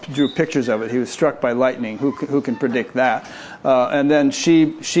drew pictures of it. He was struck by lightning. Who can predict that? And then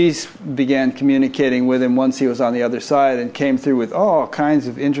she began communicating with him once he was on the other side, and came through with all kinds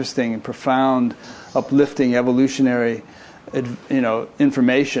of interesting and profound, uplifting, evolutionary,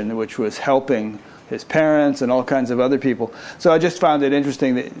 information, which was helping his parents and all kinds of other people. So I just found it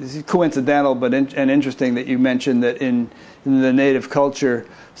interesting, that coincidental, and interesting that you mentioned that in the native culture,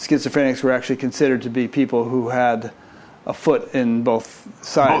 schizophrenics were actually considered to be people who had a foot in both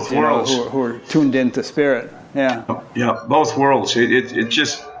sides, both worlds. Who were tuned into spirit. Yeah, both worlds. It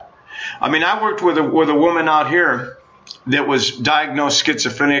just, I worked with a woman out here that was diagnosed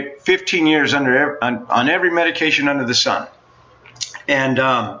schizophrenic, 15 years on every medication under the sun,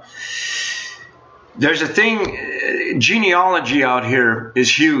 and there's a thing, genealogy out here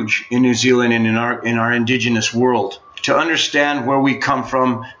is huge in New Zealand and in our indigenous world, to understand where we come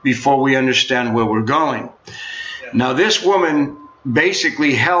from before we understand where we're going. Yeah. Now this woman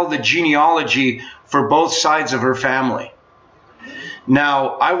basically held the genealogy for both sides of her family.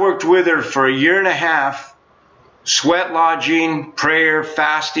 Now, I worked with her for a year and a half, sweat lodging, prayer,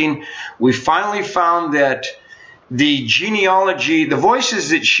 fasting. We finally found that the genealogy, the voices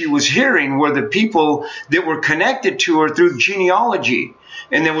that she was hearing were the people that were connected to her through genealogy.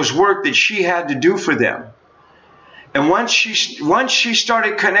 And there was work that she had to do for them. And once she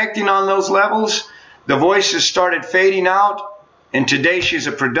started connecting on those levels, the voices started fading out. And today she's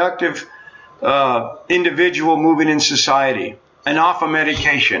a productive individual moving in society and off of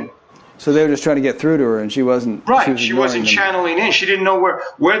medication. So they were just trying to get through to her, and she wasn't. Right, she wasn't channeling in. She didn't know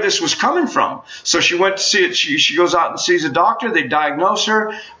where this was coming from. So she went to see it. She goes out and sees a doctor. They diagnose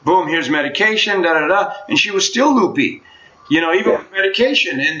her. Boom, here's medication, and she was still loopy. Even with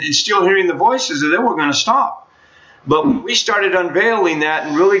medication, and still hearing the voices that they were going to stop. But when we started unveiling that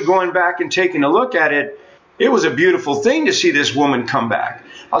and really going back and taking a look at it, it was a beautiful thing to see this woman come back.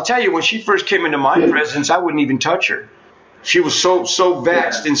 I'll tell you, when she first came into my presence, I wouldn't even touch her. She was so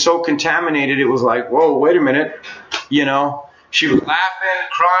vexed and so contaminated. It was like, whoa, wait a minute. She was laughing,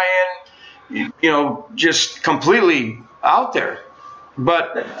 crying, just completely out there.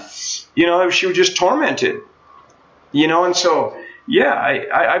 But, she was just tormented. And so, yeah,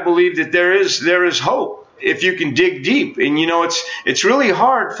 I believe that there is hope if you can dig deep. And, it's really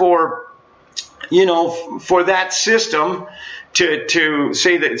hard for that system to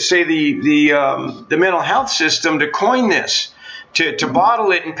say the mental health system to coin this, to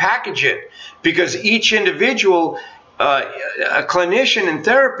bottle it and package it, because each individual, a clinician and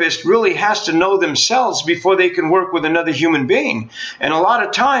therapist really has to know themselves before they can work with another human being. And a lot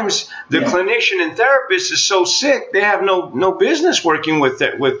of times the clinician and therapist is so sick they have no business working with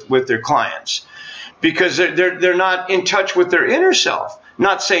their clients, because they're not in touch with their inner self.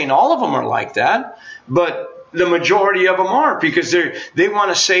 Not saying all of them are like that, but the majority of them are, because they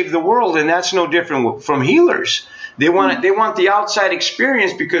want to save the world, and that's no different from healers. They want the outside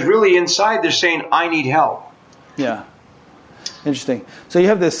experience, because really inside they're saying, I need help. Yeah. Interesting. So you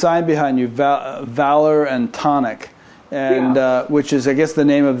have this sign behind you, Valor and Tonic, and which is, I guess, the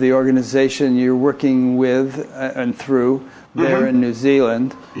name of the organization you're working with and through there in New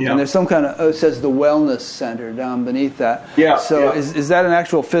Zealand. Yeah. And there's some kind of, it says the Wellness Center down beneath that. Yeah. So is that an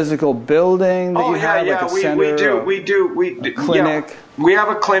actual physical building that you have, like a center? We do. A clinic? Yeah. We have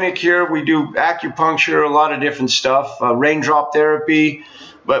a clinic here. We do acupuncture, a lot of different stuff, raindrop therapy.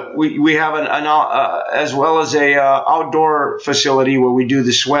 But we have as well as a outdoor facility where we do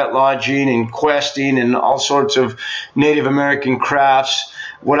the sweat lodging and questing and all sorts of Native American crafts.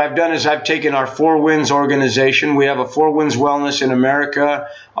 What I've done is I've taken our Four Winds organization. We have a Four Winds Wellness in America,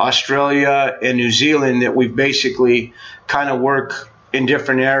 Australia, and New Zealand that we basically kind of work in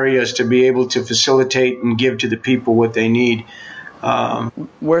different areas to be able to facilitate and give to the people what they need.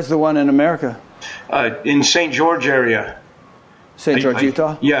 Where's the one in America? In St. George area. St. George,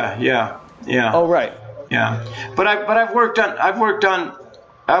 Utah? Yeah. Oh, right. Yeah. But I've worked on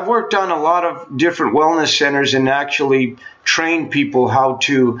a lot of different wellness centers and actually train people how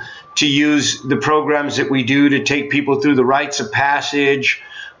to use the programs that we do to take people through the rites of passage,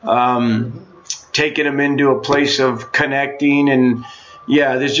 taking them into a place of connecting. And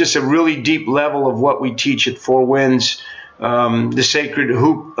there's just a really deep level of what we teach at Four Winds. The sacred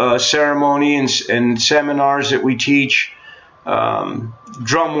hoop ceremony and seminars that we teach,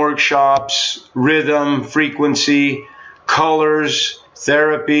 drum workshops, rhythm, frequency, colors,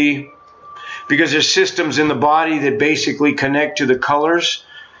 therapy, because there's systems in the body that basically connect to the colors.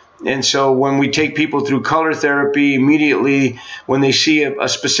 And so when we take people through color therapy, immediately when they see a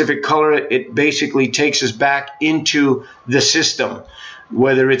specific color, it basically takes us back into the system,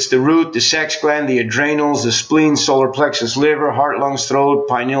 whether it's the root, the sex gland, the adrenals, the spleen, solar plexus, liver, heart, lungs, throat,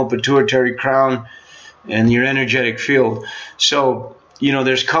 pineal, pituitary, crown, and your energetic field. So,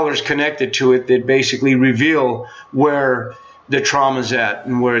 there's colors connected to it that basically reveal where the trauma's at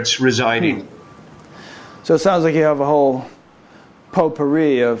and where it's residing. So it sounds like you have a whole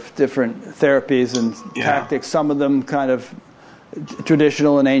potpourri of different therapies and tactics. Some of them kind of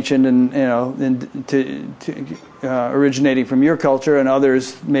traditional and ancient, and originating from your culture, and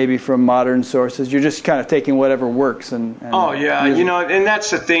others maybe from modern sources. You're just kind of taking whatever works and and that's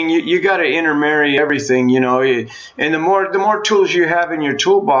the thing. You got to intermarry everything, and the more tools you have in your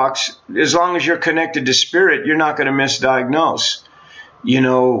toolbox, as long as you're connected to spirit, you're not going to misdiagnose.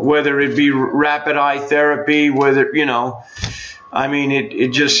 Whether it be rapid eye therapy,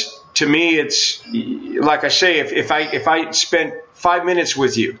 it just, to me, it's like I say, if I spent 5 minutes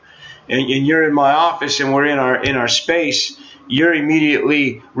with you and you're in my office and we're in our space, you're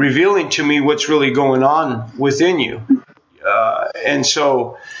immediately revealing to me what's really going on within you. And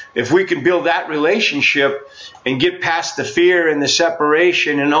so if we can build that relationship and get past the fear and the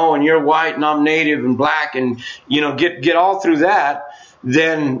separation and, oh, and you're white and I'm native and black and, get all through that,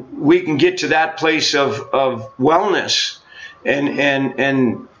 then we can get to that place of wellness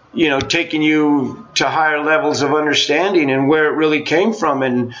and taking you to higher levels of understanding and where it really came from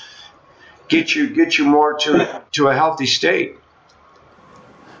and get you more to a healthy state.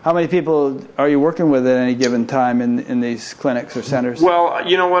 How many people are you working with at any given time in these clinics or centers? Well,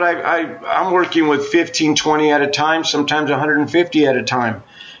 you know what? I'm working with 15, 20 at a time, sometimes 150 at a time.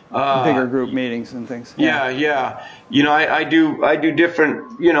 Bigger group meetings and things. Yeah. I do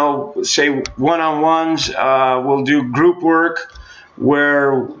different, say one-on-ones. We'll do group work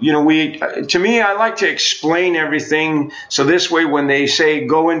where, to me, I like to explain everything. So this way, when they say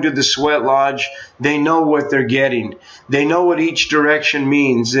go into the sweat lodge, they know what they're getting. They know what each direction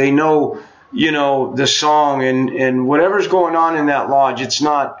means. They know, the song and whatever's going on in that lodge. It's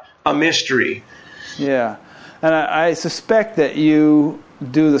not a mystery. Yeah. And I suspect that you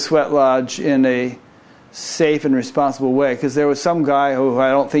do the sweat lodge in a safe and responsible way, because there was some guy who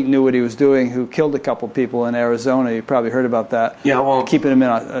I don't think knew what he was doing who killed a couple people in Arizona. You probably heard about that. Yeah, well, keeping him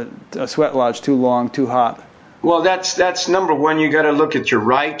in a sweat lodge too long, too hot. Well, that's number one. You got to look at your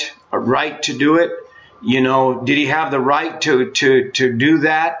right to do it. Did he have the right to do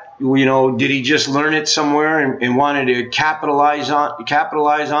that? Did he just learn it somewhere and wanted to capitalize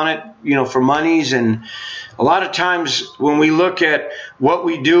on it? For monies. And a lot of times when we look at what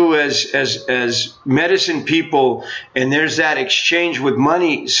we do as medicine people, and there's that exchange with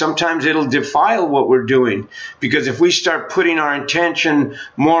money, sometimes it'll defile what we're doing. Because if we start putting our intention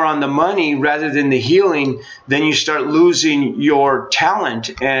more on the money rather than the healing, then you start losing your talent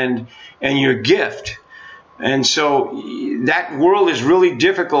and your gift. And so that world is really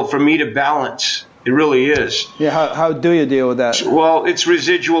difficult for me to balance. It really is. Yeah, how do you deal with that? Well, it's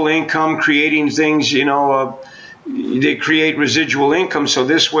residual income, creating things, they create residual income. So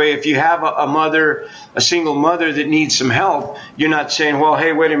this way, if you have a single mother that needs some help, you're not saying, well,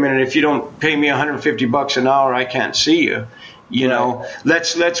 hey, wait a minute, if you don't pay me $150 an hour, I can't see you.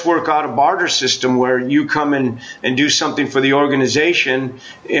 Let's work out a barter system where you come in and do something for the organization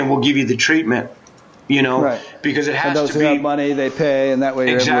and we'll give you the treatment. Right. Because it has and those to who be have money, they pay, and that way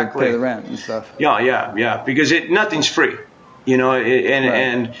you're able to pay the rent and stuff. Yeah. Because nothing's free,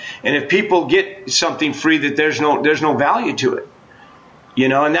 and if people get something free, that there's no value to it,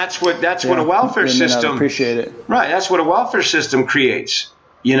 and that's what a welfare system. Appreciate it. Right. That's what a welfare system creates.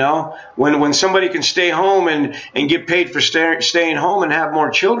 When somebody can stay home and get paid for staying home and have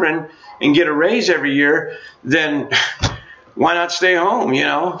more children and get a raise every year, then why not stay home?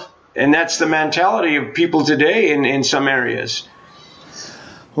 And that's the mentality of people today in some areas.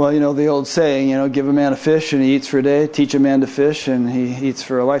 Well, the old saying, give a man a fish and he eats for a day, teach a man to fish and he eats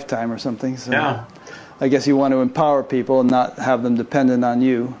for a lifetime or something. So yeah. I guess you want to empower people and not have them dependent on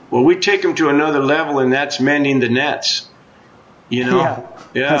you. Well, we take them to another level, and that's mending the nets. Yeah.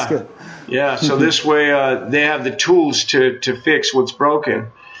 That's good. Yeah, so this way they have the tools to fix what's broken.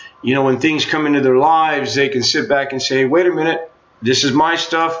 When things come into their lives, they can sit back and say, wait a minute, this is my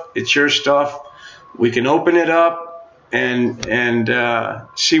stuff, it's your stuff. We can open it up and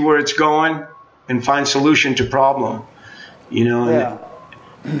see where it's going and find solution to problem. Yeah.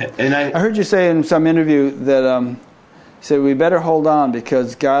 And I heard you say in some interview that you said we better hold on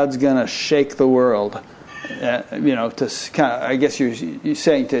because God's going to shake the world. To kind of, I guess you're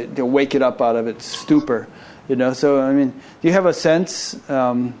saying to wake it up out of its stupor. So I mean, do you have a sense,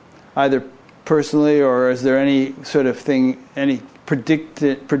 either personally or is there any sort of thing, any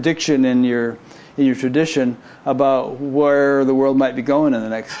prediction in your tradition about where the world might be going in the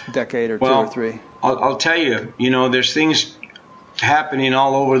next decade or two or three? I'll tell you, there's things happening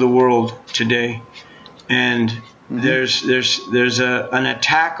all over the world today, and there's an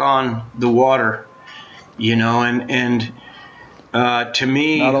attack on the water, and to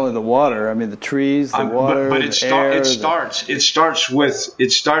me, not only the water, I mean the trees, the water, but the air. It starts with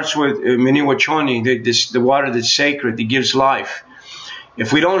Miniwachoni, the water that's sacred, that gives life.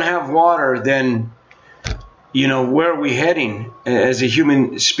 If we don't have water, then where are we heading as a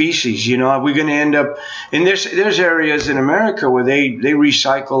human species? Are we going to end up? And there's areas in America where they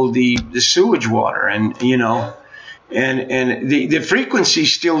recycle the sewage water, and the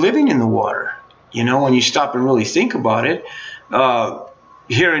frequency's still living in the water. When you stop and really think about it.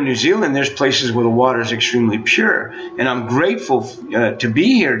 Here in New Zealand, there's places where the water is extremely pure, and I'm grateful to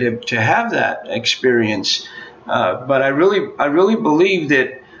be here to have that experience. But I really believe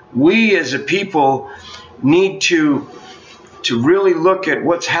that we as a people need to really look at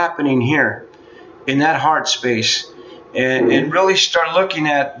what's happening here in that heart space and really start looking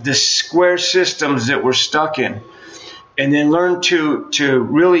at the square systems that we're stuck in. And then learn to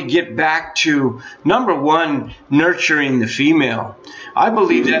really get back to, number one, nurturing the female. I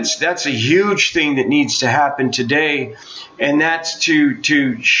believe that's a huge thing that needs to happen today, and that's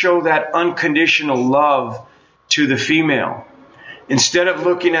to show that unconditional love to the female. Instead of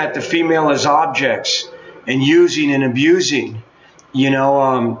looking at the female as objects and using and abusing,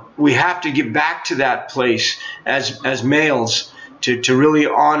 we have to get back to that place as males to really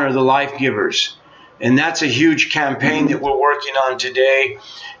honor the life givers. And that's a huge campaign that we're working on today,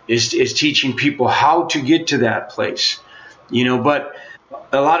 is teaching people how to get to that place. But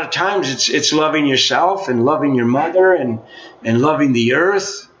a lot of times it's loving yourself and loving your mother and loving the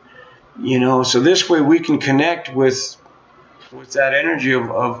earth. So this way we can connect with that energy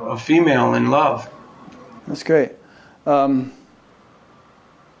of female and love. That's great. What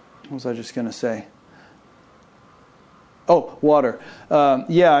was I just going to say? Oh, water.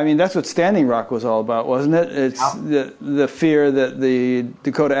 That's what Standing Rock was all about, wasn't it? It's the fear that the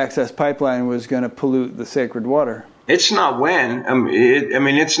Dakota Access Pipeline was going to pollute the sacred water. It's not when.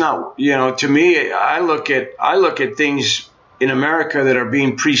 It's not. To me, I look at things in America that are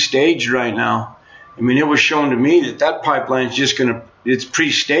being pre-staged right now. It was shown to me that pipeline is it's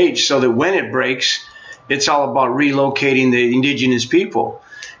pre-staged so that when it breaks, it's all about relocating the indigenous people.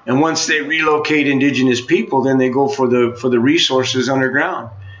 And once they relocate indigenous people, then they go for the resources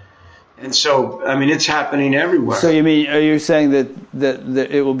underground. And so, it's happening everywhere. So are you saying that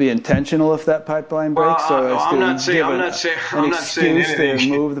it will be intentional if that pipeline breaks? I'm not saying anything. To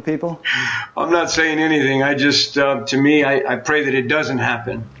move the people? I'm not saying anything. I just, to me, I pray that it doesn't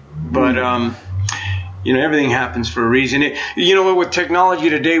happen. But, everything happens for a reason. With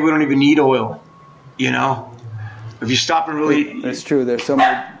technology today, we don't even need oil. If you stop and really... That's true. There's so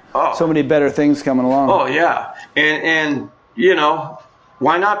many better things coming along. Oh, yeah. And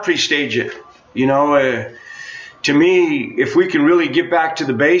why not pre-stage it? To me, if we can really get back to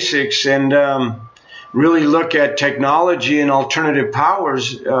the basics and really look at technology and alternative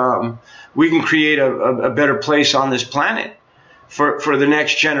powers, we can create a better place on this planet for the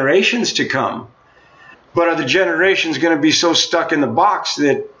next generations to come. But are the generations going to be so stuck in the box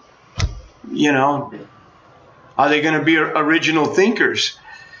that, are they going to be original thinkers?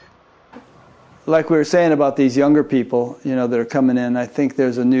 Like we were saying about these younger people, that are coming in, I think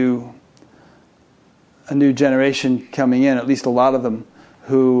there's a new generation coming in, at least a lot of them,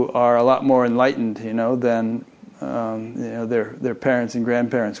 who are a lot more enlightened, than their parents and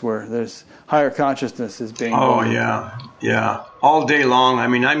grandparents were. There's higher consciousness is being born. Oh yeah, all day long. I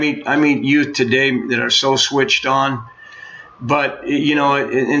meet youth today that are so switched on. But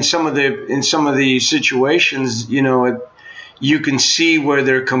in some of the situations, you can see where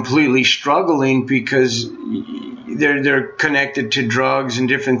they're completely struggling because they're connected to drugs and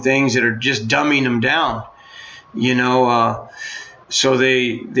different things that are just dumbing them down. So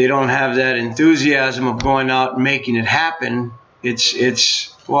they don't have that enthusiasm of going out and making it happen. It's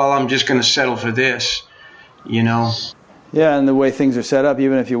I'm just going to settle for this. Yeah, and the way things are set up,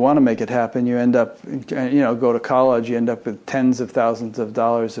 even if you want to make it happen, you end up, go to college, you end up with tens of thousands of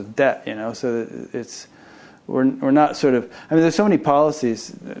dollars of debt, So we're not sort of, there's so many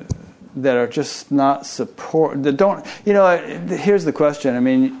policies that are just not that don't, here's the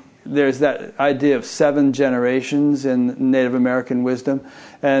question. There's that idea of 7 generations in Native American wisdom,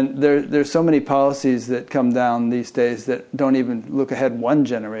 and there's so many policies that come down these days that don't even look ahead 1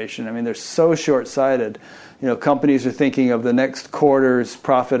 generation. They're so short-sighted. Companies are thinking of the next quarter's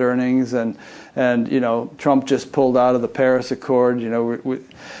profit earnings, and Trump just pulled out of the Paris Accord.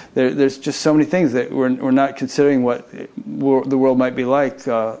 There's just so many things that we're not considering what the world might be like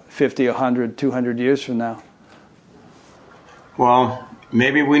 50, 100, 200 years from now. Well,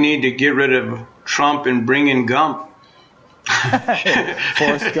 maybe we need to get rid of Trump and bring in Gump.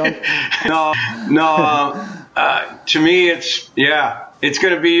 Forrest Gump? No. To me, it's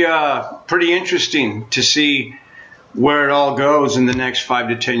going to be pretty interesting to see where it all goes in the next 5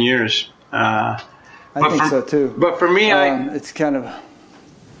 to 10 years. I think so too. But for me, it's kind of,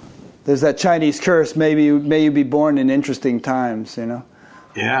 there's that Chinese curse. May you be born in interesting times.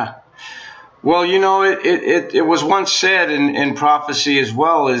 Yeah. Well, it was once said in prophecy as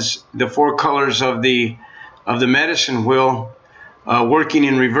well as the 4 colors of the medicine wheel, working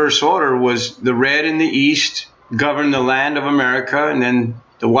in reverse order, was the red in the east governed the land of America, and then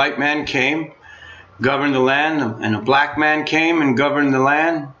the white man came, governed the land, and a black man came and governed the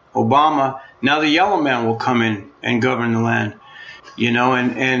land, Obama. Now the yellow man will come in and govern the land, and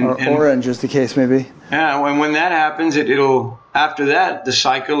orange, as the case may be. Yeah, and when that happens, it'll after that the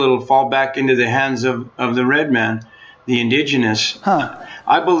cycle it'll fall back into the hands of the red man, the indigenous. Huh.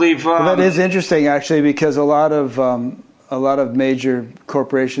 I believe Well, that is interesting, actually, because a lot of major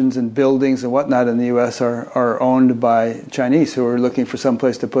corporations and buildings and whatnot in the U.S. are owned by Chinese who are looking for some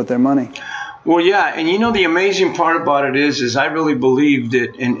place to put their money. Well, yeah, and the amazing part about it is I really believe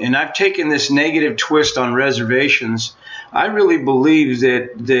that, and I've taken this negative twist on reservations. I really believe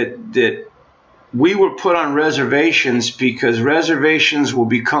that we were put on reservations because reservations will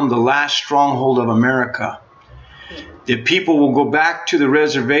become the last stronghold of America. That people will go back to the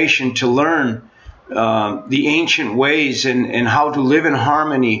reservation to learn the ancient ways and how to live in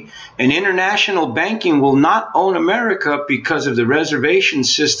harmony. And international banking will not own America because of the reservation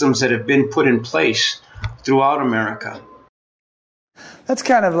systems that have been put in place throughout America. That's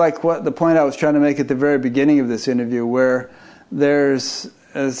kind of like what the point I was trying to make at the very beginning of this interview, where there's,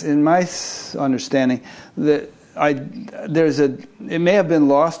 as in my understanding, that it may have been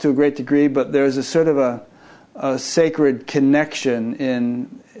lost to a great degree, but there's a sort of a sacred connection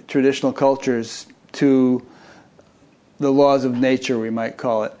in traditional cultures to the laws of nature, we might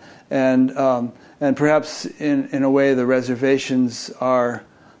call it, and perhaps in a way the reservations are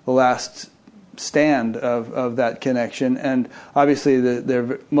the last stand of that connection. And obviously,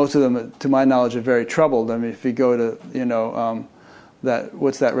 most of them, to my knowledge, are very troubled. I mean, if you go to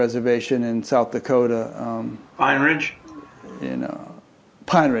what's that reservation in South Dakota? Pine Ridge.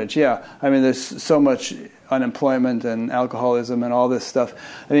 Pine Ridge. Yeah. I mean, there's so much unemployment and alcoholism and all this stuff.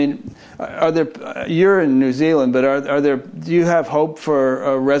 I mean, you're in New Zealand, but do you have hope for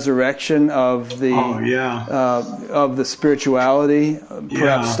a resurrection of the of the spirituality,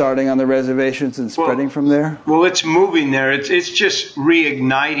 perhaps starting on the reservations and spreading from there? Well, it's moving there. It's just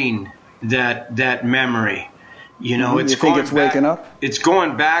reigniting that memory. It's think it's waking up? It's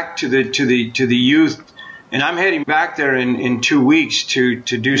going back to the youth, and I'm heading back there in 2 weeks to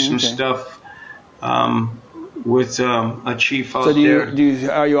do some stuff with a chief out there.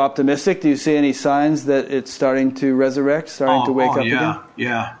 So are you optimistic? Do you see any signs that it's starting to resurrect, starting to wake up again?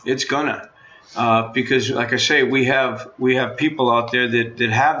 Yeah, it's gonna. Because, like I say, we have people out there that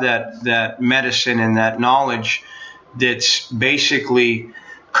have that medicine and that knowledge that's basically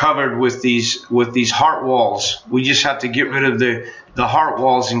covered with these heart walls. We just have to get rid of the heart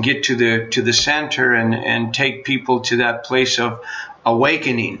walls and get to the center and take people to that place of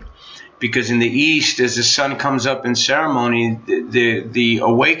awakening. Because in the East, as the sun comes up in ceremony, the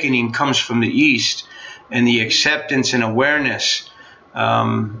awakening comes from the East, and the acceptance and awareness,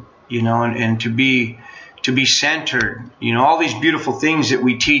 and to be centered. All these beautiful things that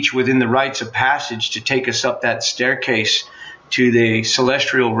we teach within the rites of passage to take us up that staircase to the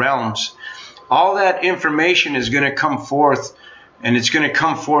celestial realms. All that information is going to come forth, and it's going to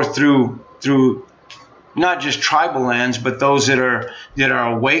come forth through not just tribal lands, but those that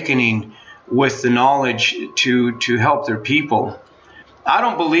are awakening with the knowledge to help their people. I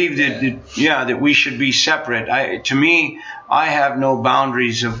don't believe that we should be separate. To me, I have no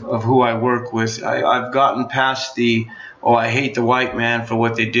boundaries of who I work with. I've gotten past I hate the white man for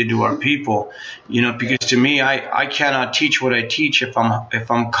what they did to our people. Because to me, I cannot teach what I teach if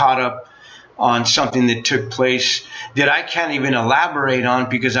I'm caught up on something that took place that I can't even elaborate on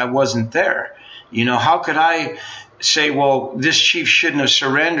because I wasn't there. How could I say, well, this chief shouldn't have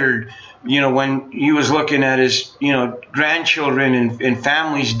surrendered, when he was looking at his, grandchildren and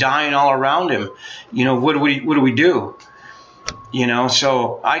families dying all around him? What do we do?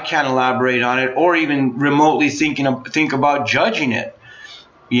 So I can't elaborate on it or even remotely think about judging it,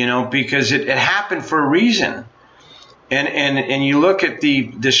 because it happened for a reason. And you look at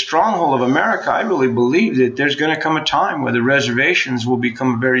the stronghold of America, I really believe that there's going to come a time where the reservations will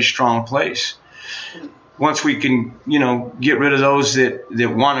become a very strong place. Once we can, get rid of those that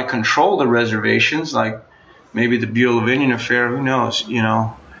want to control the reservations, like maybe the Buell of Indian Affair, who knows,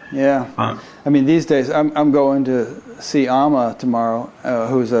 Yeah. I mean, these days, I'm going to see Amma tomorrow,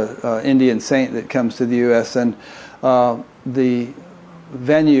 who's a Indian saint that comes to the U.S., and the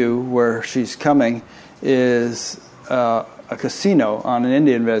venue where she's coming is a casino on an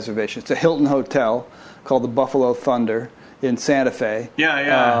Indian reservation. It's a Hilton Hotel called the Buffalo Thunder in Santa Fe.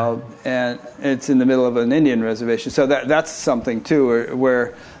 Yeah. And it's in the middle of an Indian reservation. So that's something, too,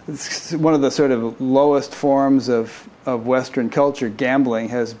 where it's one of the sort of lowest forms of Western culture. Gambling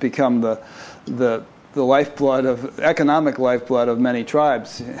has become the lifeblood economic lifeblood of many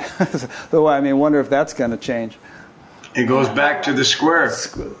tribes. So, I mean, wonder if that's going to change. It goes back to the square.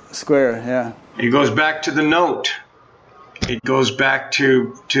 Square, yeah. It goes back to the note. It goes back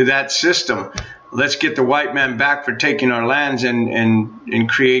to that system. Let's get the white man back for taking our lands and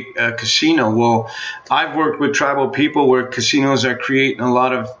create a casino. Well, I've worked with tribal people where casinos are creating a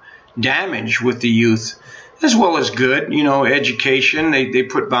lot of damage with the youth. as well as good, education. They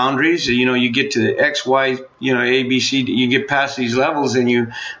put boundaries. You get to the X, Y, A, B, C, you get past these levels and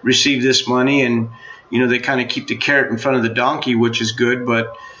you receive this money, and, they kind of keep the carrot in front of the donkey, which is good.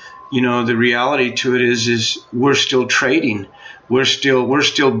 But, the reality to it is we're still trading. We're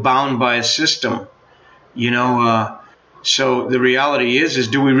still bound by a system, so the reality is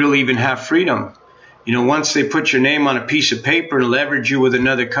do we really even have freedom? Once they put your name on a piece of paper and leverage you with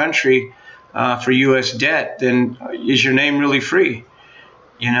another country for U.S. debt, then is your name really free?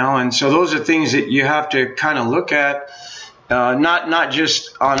 And so those are things that you have to kind of look at, not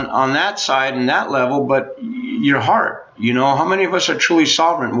just on that side and that level, but your heart. How many of us are truly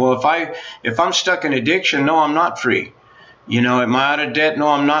sovereign? Well, if I'm stuck in addiction, no, I'm not free. Am I out of debt? No,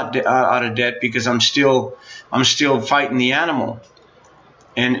 I'm not out of debt, because I'm still fighting the animal.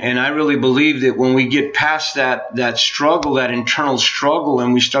 And I really believe that when we get past that struggle, that internal struggle,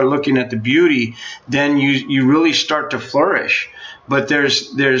 and we start looking at the beauty, then you really start to flourish. But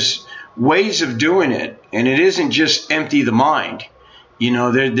there's ways of doing it, and it isn't just empty the mind.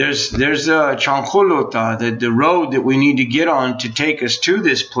 There's a chanchulota, the road that we need to get on to take us to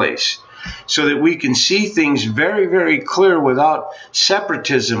this place, so that we can see things very, very clear without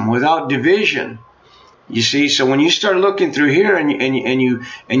separatism, without division. You see, so when you start looking through here and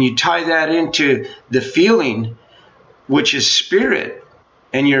you tie that into the feeling, which is spirit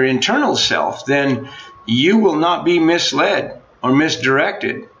and your internal self, then you will not be misled or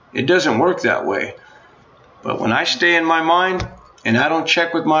misdirected. It doesn't work that way. But when I stay in my mind and I don't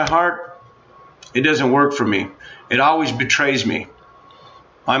check with my heart, it doesn't work for me. It always betrays me.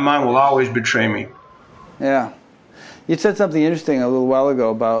 My mind will always betray me. Yeah. You said something interesting a little while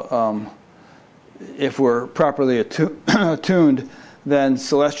ago about if we're properly attuned, then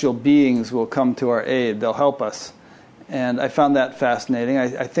celestial beings will come to our aid. They'll help us. And I found that fascinating.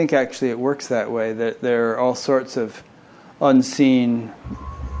 I think actually it works that way, that there are all sorts of unseen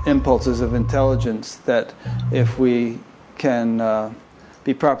impulses of intelligence that if we can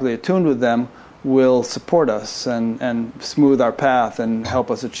be properly attuned with them, will support us and smooth our path and help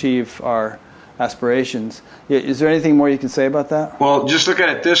us achieve our aspirations. Is there anything more you can say about that? Well, just look at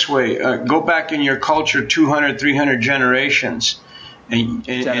it this way. Go back in your culture 200, 300 generations.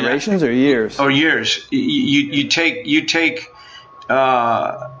 Generations or years? Or years. You take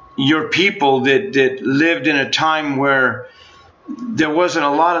your people that lived in a time where there wasn't a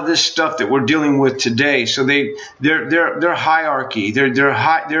lot of this stuff that we're dealing with today. So their hierarchy, they're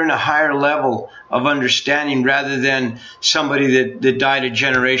in a higher level of understanding rather than somebody that died a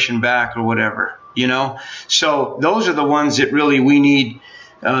generation back or whatever, So those are the ones that really we need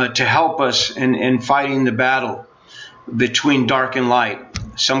to help us in fighting the battle between dark and light.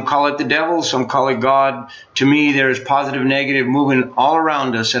 Some call it the devil, some call it God. To me, there is positive, negative moving all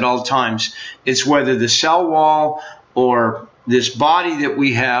around us at all times. It's whether the cell wall or this body that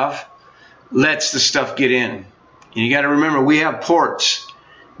we have lets the stuff get in. And you got to remember, we have ports.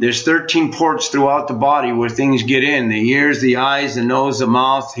 There's 13 ports throughout the body where things get in. The ears, the eyes, the nose, the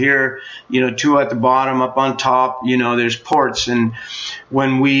mouth. Here, 2 at the bottom, up on top. There's ports. And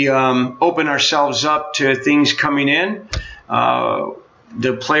when we open ourselves up to things coming in,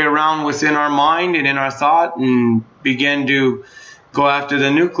 to play around within our mind and in our thought and begin to go after the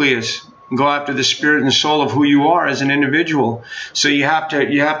nucleus. Go after the spirit and soul of who you are as an individual. So you have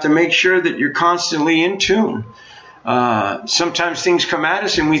to make sure that you're constantly in tune. Sometimes things come at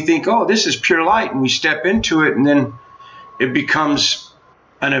us and we think, oh, this is pure light, and we step into it, and then it becomes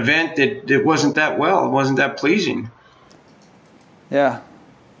an event that wasn't that well, it wasn't that pleasing. Yeah.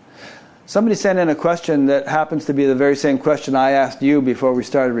 Somebody sent in a question that happens to be the very same question I asked you before we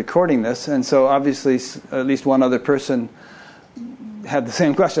started recording this, and so obviously at least one other person had the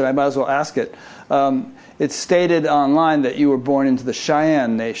same question. I might as well ask it. It's stated online that you were born into the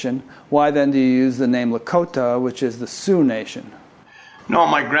Cheyenne Nation. Why then do you use the name Lakota, which is the Sioux Nation? No,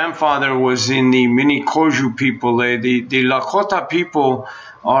 my grandfather was in the Minikoju people. The Lakota people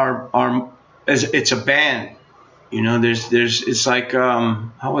it's a band. It's like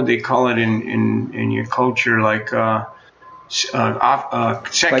how would they call it in your culture, like second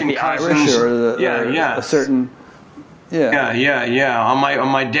like the cousins, Irish or a certain. Yeah. On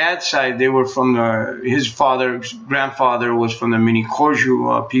my dad's side, they were from his grandfather was from the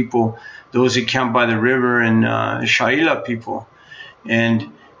Minikoju people, those that camp by the river, and Shaila people.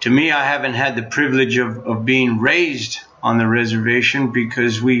 And to me, I haven't had the privilege of being raised on the reservation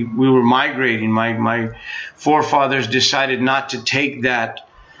because we were migrating. My forefathers decided not to take that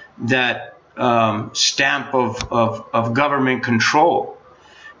stamp of government control.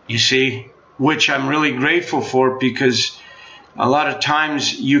 You see, which I'm really grateful for, because a lot of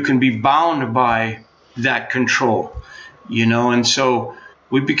times you can be bound by that control, and so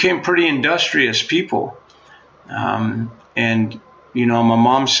we became pretty industrious people. And, on my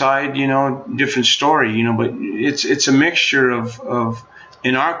mom's side, different story, but it's a mixture of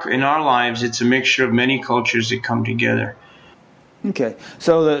in our lives, it's a mixture of many cultures that come together. Okay,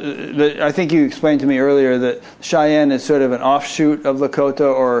 so I think you explained to me earlier that Cheyenne is sort of an offshoot of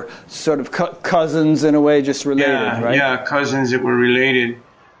Lakota, or sort of cousins in a way, just related, right? Yeah, cousins that were related.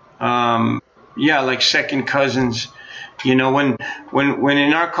 Like second cousins. When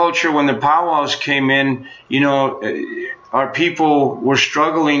in our culture, when the powwows came in, our people were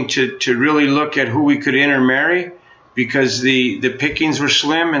struggling to really look at who we could intermarry, because the pickings were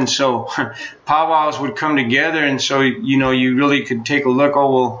slim, and so powwows would come together, and so you really could take a look.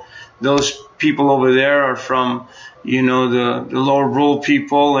 Oh, well, those people over there are from the lower rural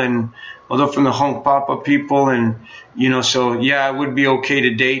people, and they're from the Hunkpapa people, and so yeah, it would be okay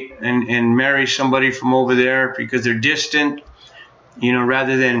to date and marry somebody from over there because they're distant,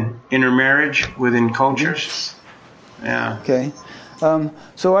 rather than intermarriage within cultures. Yeah. Okay.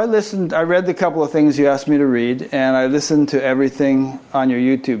 So I read the couple of things you asked me to read, and I listened to everything on your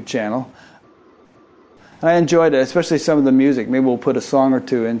YouTube channel. I enjoyed it, especially some of the music. Maybe we'll put a song or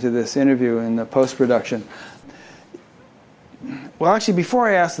two into this interview in the post-production. Well, actually, before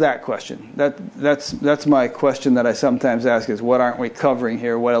I ask that question, that's my question that I sometimes ask is, what aren't we covering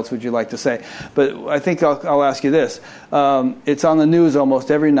here? What else would you like to say? But I think I'll ask you this. It's on the news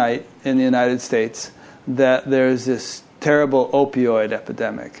almost every night in the United States that there's this terrible opioid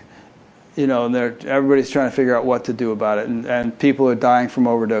epidemic. Everybody's trying to figure out what to do about it, and people are dying from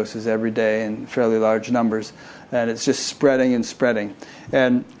overdoses every day in fairly large numbers, and it's just spreading and spreading.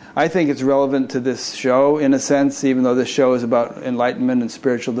 And I think it's relevant to this show in a sense, even though this show is about enlightenment and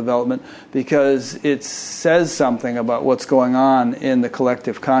spiritual development, because it says something about what's going on in the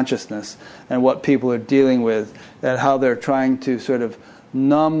collective consciousness and what people are dealing with, and how they're trying to sort of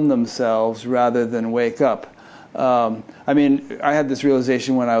numb themselves rather than wake up. I had this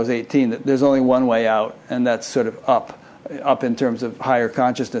realization when I was 18 that there's only one way out, and that's sort of up in terms of higher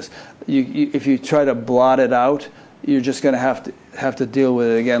consciousness. If you try to blot it out, you're just going to have to deal with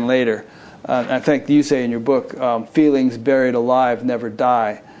it again later. I think you say in your book, feelings buried alive never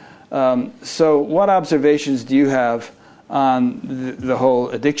die. So what observations do you have on the whole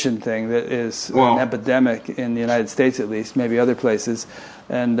addiction thing that is an epidemic in the United States, at least, maybe other places?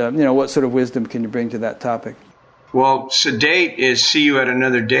 And what sort of wisdom can you bring to that topic? Well, sedate is see you at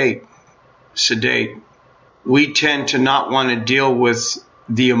another date. Sedate. We tend to not want to deal with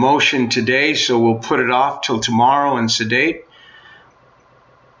the emotion today, so we'll put it off till tomorrow and sedate.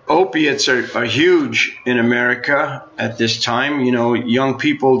 Opiates are huge in America at this time. Young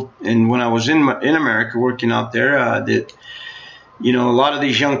people, and when I was in America working out there, that a lot of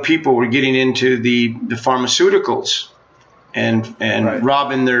these young people were getting into the pharmaceuticals and right.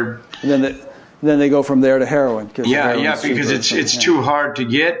 Robbing their. Then they go from there to heroin. Because it's too hard to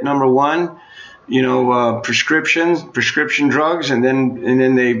get. Number one, prescription drugs, and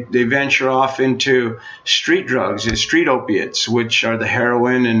then they venture off into street drugs, street opiates, which are the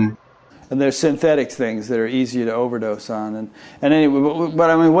heroin and there's synthetic things that are easier to overdose on. And anyway,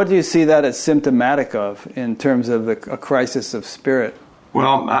 but what do you see that as symptomatic of in terms of a crisis of spirit?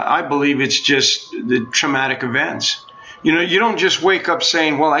 Well, I believe it's just the traumatic events. You don't just wake up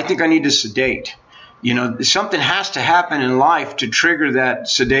saying, well, I think I need to sedate. Something has to happen in life to trigger that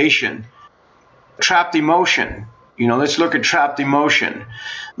sedation. Trapped emotion. Let's look at trapped emotion.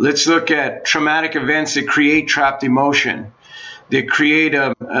 Let's look at traumatic events that create trapped emotion, that create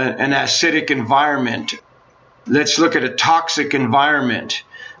an acidic environment. Let's look at a toxic environment.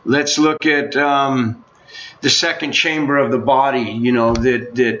 Let's look at the second chamber of the body,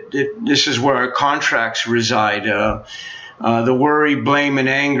 that this is where our contracts reside. The worry, blame, and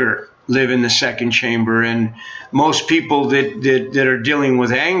anger live in the second chamber. And most people that are dealing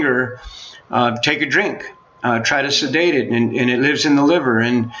with anger take a drink, try to sedate it, and it lives in the liver.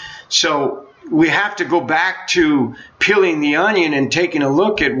 And so we have to go back to peeling the onion and taking a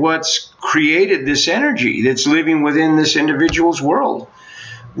look at what's created this energy that's living within this individual's world.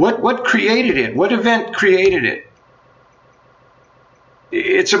 What created it? What event created it?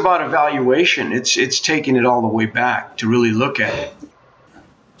 It's about evaluation. It's taking it all the way back to really look at it.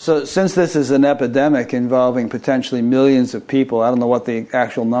 So since this is an epidemic involving potentially millions of people, I don't know what the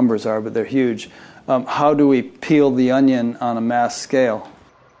actual numbers are, but they're huge. How do we peel the onion on a mass scale?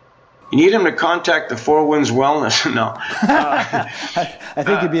 You need them to contact the Four Winds Wellness. No. I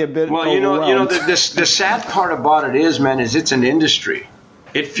think you'd be a bit overwhelmed. The sad part about it is, man, is it's an industry.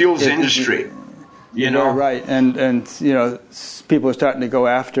 It fuels industry. You know, right, and people are starting to go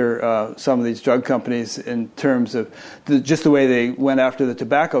after some of these drug companies in terms of just the way they went after the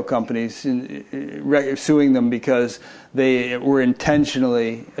tobacco companies, suing them because they were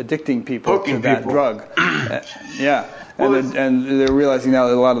intentionally addicting people to that drug. Yeah, and they're realizing now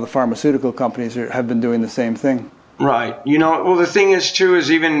that a lot of the pharmaceutical companies have been doing the same thing. Right. Well, the thing is too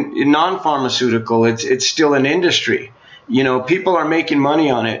is even in non-pharmaceutical, it's still an industry. People are making money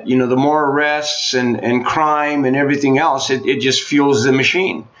on it. The more arrests and crime and everything else, it just fuels the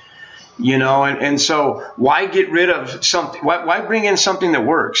machine. And so why get rid of something? Why bring in something that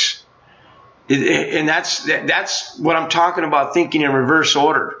works? And that's what I'm talking about, thinking in reverse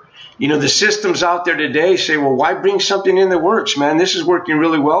order. The systems out there today say, well, why bring something in that works, man? This is working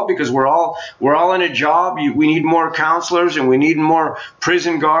really well because we're all in a job. We need more counselors and we need more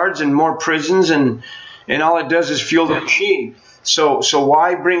prison guards and more prisons and all it does is fuel the machine. So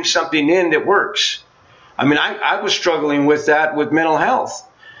why bring something in that works? I mean, I was struggling with that with mental health.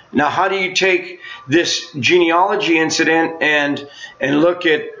 Now, how do you take this genealogy incident and look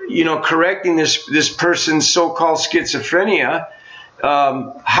at, correcting this person's so-called schizophrenia?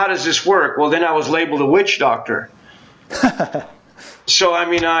 How does this work? Well, then I was labeled a witch doctor. So, I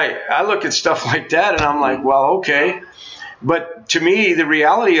mean, I look at stuff like that and I'm like, well, okay. But to me, the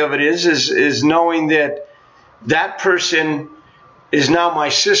reality of it is knowing that person is now my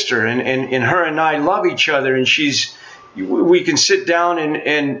sister, and her and I love each other, and we can sit down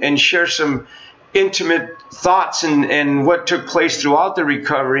and share some intimate thoughts and what took place throughout the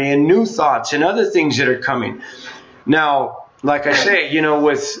recovery and new thoughts and other things that are coming. Now, like I say,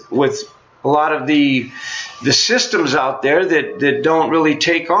 with a lot of the systems out there that don't really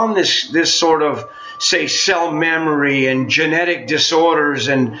take on this sort of, say, cell memory and genetic disorders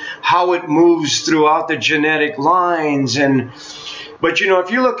and how it moves throughout the genetic lines. But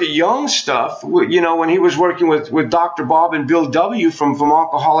if you look at Jung's stuff, when he was working with Dr. Bob and Bill W. from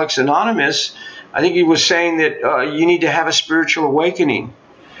Alcoholics Anonymous, I think he was saying that you need to have a spiritual awakening.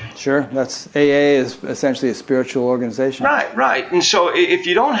 Sure, that's AA is essentially a spiritual organization. Right. And so if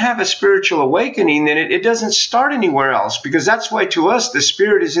you don't have a spiritual awakening, then it doesn't start anywhere else, because that's why to us the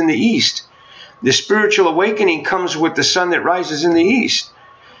spirit is in the East. The spiritual awakening comes with the sun that rises in the East.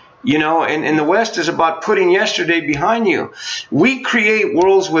 And the West is about putting yesterday behind you. We create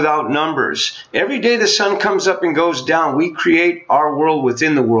worlds without numbers. Every day the sun comes up and goes down, we create our world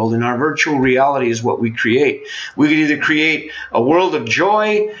within the world, and our virtual reality is what we create. We could either create a world of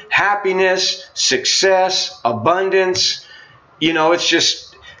joy, happiness, success, abundance. It's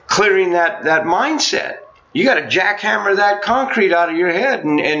just clearing that mindset. You got to jackhammer that concrete out of your head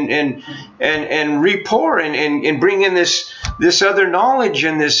and re-pour and bring in this other knowledge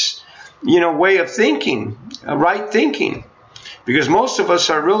and this, way of thinking, right thinking. Because most of us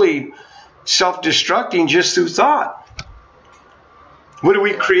are really self-destructing just through thought. What do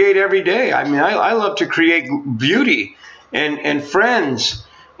we create every day? I mean, I love to create beauty and friends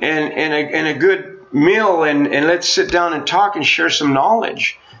and a good meal and let's sit down and talk and share some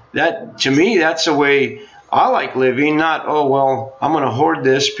knowledge. That, to me, that's the way I like living, not, oh, well, I'm going to hoard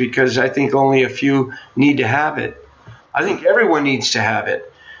this because I think only a few need to have it. I think everyone needs to have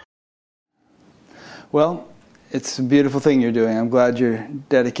it. Well, it's a beautiful thing you're doing. I'm glad you're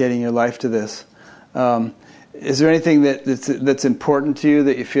dedicating your life to this. Is there anything that's important to you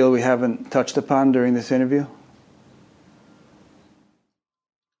that you feel we haven't touched upon during this interview?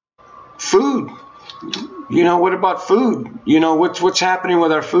 Food. What about food? What's happening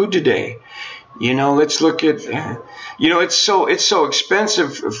with our food today? Let's look at, it's so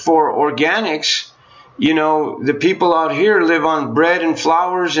expensive for organics. The people out here live on bread and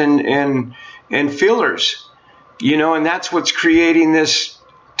flours and fillers, and that's what's creating this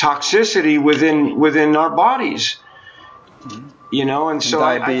toxicity within our bodies, and so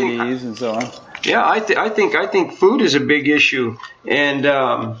diabetes and so on. Yeah, I think food is a big issue, and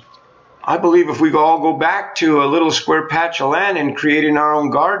I believe if we all go back to a little square patch of land and creating our own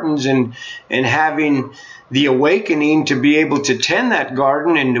gardens and having the awakening to be able to tend that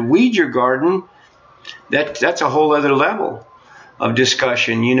garden and to weed your garden, that's a whole other level of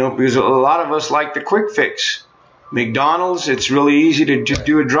discussion, because a lot of us like the quick fix. McDonald's, it's really easy to just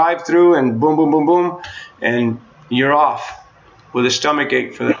do a drive-through and boom, boom, boom, boom, and you're off with a stomach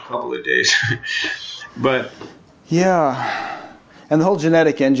ache for a couple of days. But yeah. And the whole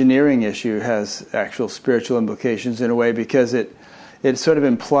genetic engineering issue has actual spiritual implications in a way, because it sort of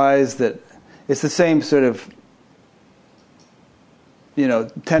implies that it's the same sort of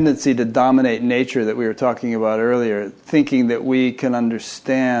tendency to dominate nature that we were talking about earlier, thinking that we can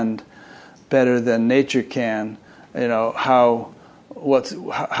understand better than nature can, how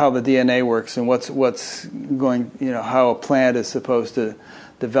how the DNA works and what's going, how a plant is supposed to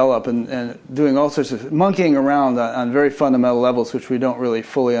develop, and doing all sorts of monkeying around on very fundamental levels which we don't really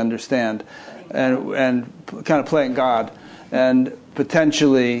fully understand, and kind of playing God and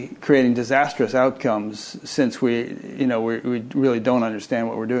potentially creating disastrous outcomes, since we really don't understand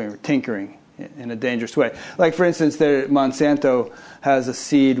what we're doing. We're tinkering in a dangerous way. Like, for instance, Monsanto has a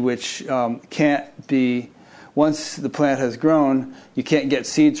seed which can't be, once the plant has grown, you can't get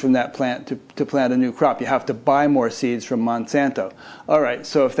seeds from that plant to plant a new crop. You have to buy more seeds from Monsanto. All right,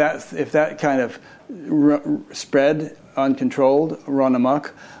 so if that kind of spread uncontrolled, run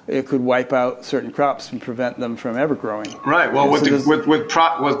amok, it could wipe out certain crops and prevent them from ever growing. Right. Well, with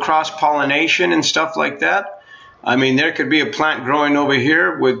cross pollination and stuff like that, I mean, there could be a plant growing over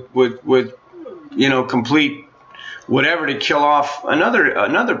here with complete whatever to kill off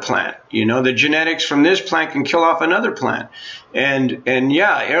another plant. The genetics from this plant can kill off another plant. And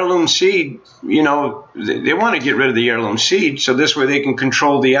yeah, heirloom seed, they want to get rid of the heirloom seed, so this way they can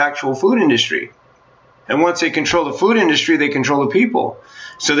control the actual food industry. And once they control the food industry, they control the people.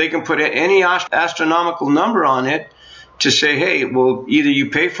 So they can put any astronomical number on it to say, hey, well, either you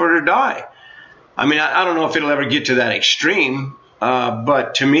pay for it or die. I mean, I don't know if it'll ever get to that extreme.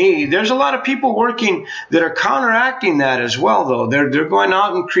 But to me, there's a lot of people working that are counteracting that as well, though. They're going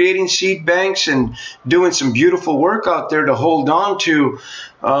out and creating seed banks and doing some beautiful work out there to hold on to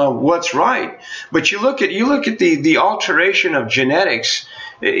what's right. But you look at the alteration of genetics.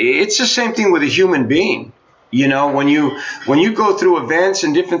 It's the same thing with a human being. When you go through events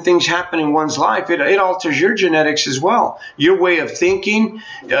and different things happen in one's life, it alters your genetics as well. Your way of thinking,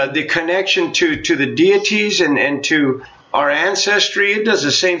 the connection to the deities and to our ancestry, it does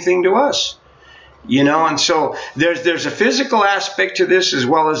the same thing to us, and so there's a physical aspect to this as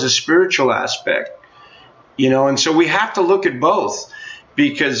well as a spiritual aspect, and so we have to look at both,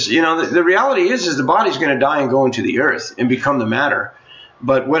 because, the reality is the body's going to die and go into the earth and become the matter.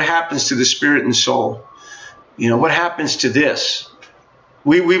 But what happens to the spirit and soul? What happens to this?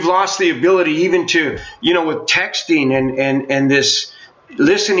 We've lost the ability even to, with texting and this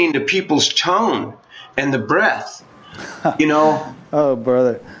listening to people's tone and the breath. Oh,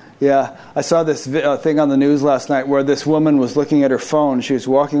 brother. Yeah. I saw this thing on the news last night where this woman was looking at her phone. She was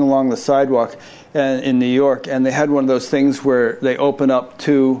walking along the sidewalk in New York, and they had one of those things where they open up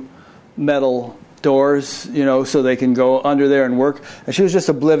two metal doors, so they can go under there and work. And she was just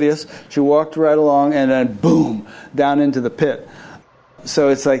oblivious. She walked right along, and then boom, down into the pit. So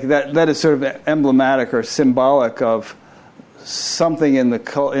it's like that is sort of emblematic or symbolic of something in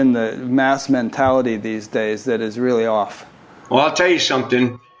the mass mentality these days that is really off. Well, I'll tell you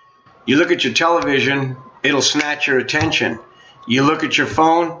something. You look at your television, it'll snatch your attention. You look at your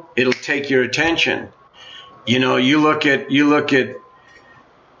phone, it'll take your attention. You look at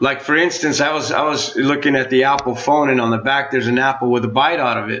like, for instance, I was looking at the Apple phone, and on the back there's an apple with a bite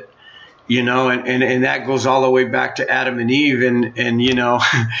out of it. And that goes all the way back to Adam and Eve, and you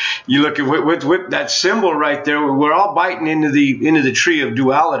look at with that symbol right there. We're all biting into the tree of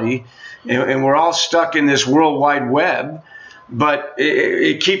duality, and we're all stuck in this World Wide Web. But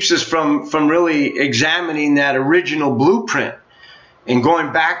it keeps us from really examining that original blueprint and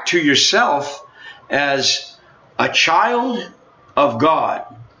going back to yourself as a child of God,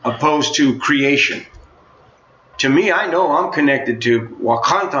 opposed to creation. To me, I know I'm connected to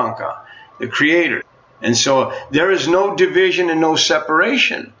Wakantanka, the Creator. And so there is no division and no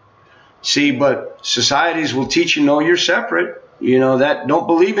separation. See, but societies will teach you, no, you're separate. That, don't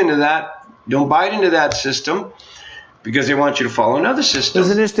believe into that. Don't buy into that system, because they want you to follow another system.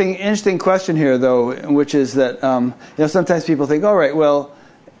 There's an interesting question here, though, which is that sometimes people think, all right, well,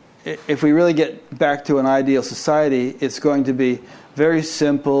 if we really get back to an ideal society, it's going to be very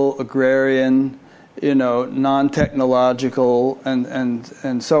simple, agrarian, non-technological,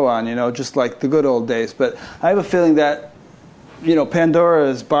 and so on, just like the good old days. But I have a feeling that,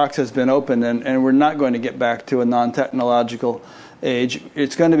 Pandora's box has been opened, and we're not going to get back to a non-technological age.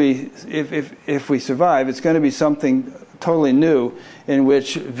 It's going to be, if we survive, it's going to be something totally new, in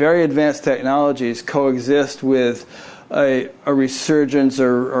which very advanced technologies coexist with a resurgence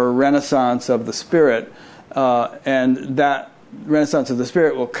or renaissance of the spirit, and that renaissance of the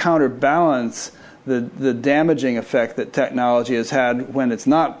spirit will counterbalance the damaging effect that technology has had when it's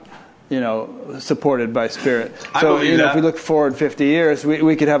not, supported by spirit. So, if we look forward 50 years,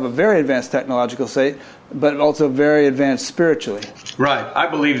 we could have a very advanced technological state, but also very advanced spiritually. Right. I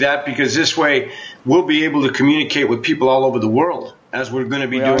believe that, because this way we'll be able to communicate with people all over the world, as we're going to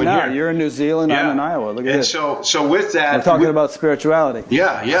be doing now. here. You're in New Zealand, yeah. I'm in Iowa. Look at this. So with that, we're talking about spirituality.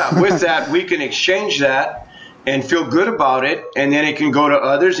 Yeah. With that, we can exchange that, and feel good about it, and then it can go to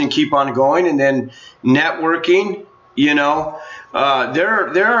others and keep on going, and then networking. There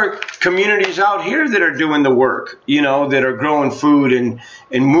are communities out here that are doing the work, that are growing food and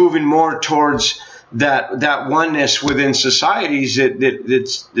moving more towards that oneness within societies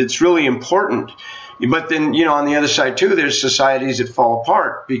that's really important. But then, on the other side too, there's societies that fall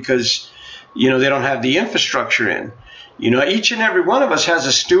apart because, they don't have the infrastructure in. Each and every one of us has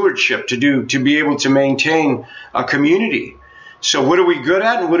a stewardship to be able to maintain a community. So what are we good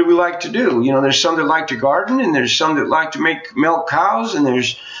at and what do we like to do? There's some that like to garden, and there's some that like to make milk cows, and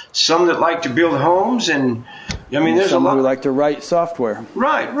there's some that like to build homes, and there's some a lot who like to write software.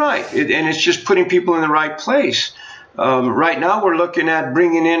 Right. And it's just putting people in the right place. Right now we're looking at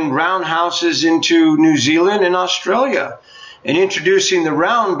bringing in roundhouses into New Zealand and Australia and introducing the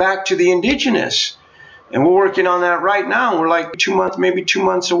round back to the indigenous. And we're working on that right now. We're like 2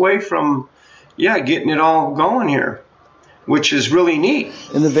 months away from, getting it all going here, which is really neat.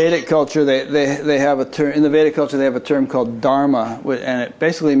 In the Vedic culture, they have a term. In the Vedic culture, they have a term called dharma, and it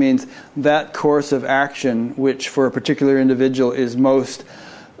basically means that course of action which, for a particular individual, is most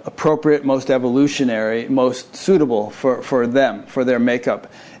appropriate, most evolutionary, most suitable for them, for their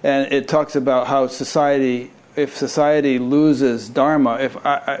makeup. And it talks about how if society loses dharma,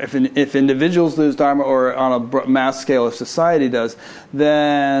 if individuals lose dharma, or on a mass scale if society does,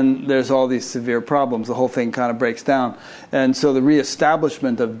 then there's all these severe problems. The whole thing kind of breaks down. And so the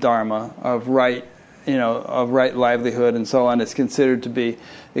reestablishment of dharma, of right livelihood and so on, is considered to be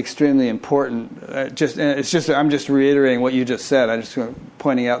extremely important. I'm just reiterating what you just said. I'm just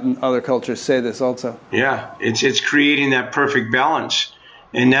pointing out, and other cultures say this also. Yeah, it's creating that perfect balance.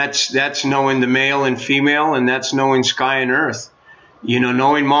 And that's knowing the male and female, and that's knowing sky and earth.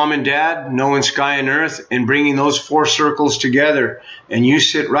 Knowing mom and dad, knowing sky and earth, and bringing those 4 circles together, and you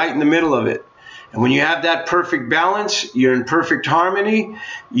sit right in the middle of it. And when you have that perfect balance, you're in perfect harmony.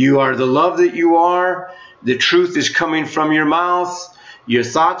 You are the love that you are. The truth is coming from your mouth. Your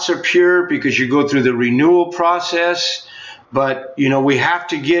thoughts are pure because you go through the renewal process. But, we have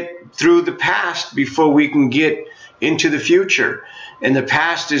to get through the past before we can get into the future. And the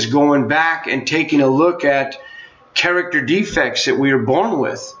past is going back and taking a look at character defects that we are born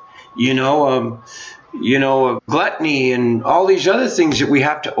with, gluttony and all these other things that we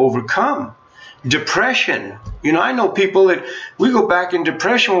have to overcome. Depression. I know people that we go back in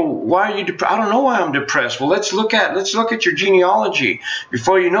depression. Well, why are you depressed? I don't know why I'm depressed. Well, let's look at your genealogy.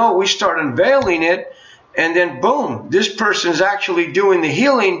 Before you know it, we start unveiling it. And then boom, this person is actually doing the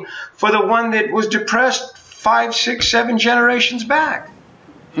healing for the one that was depressed 5, 6, 7 generations back.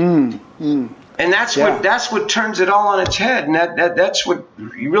 And that's what turns it all on its head, and that's what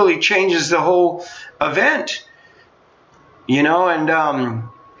really changes the whole event. And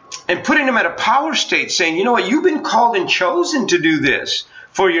putting them at a power state, saying, you've been called and chosen to do this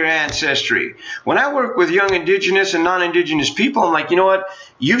for your ancestry. When I work with young indigenous and non-indigenous people, I'm like,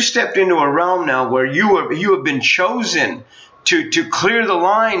 you've stepped into a realm now where you have been chosen to clear the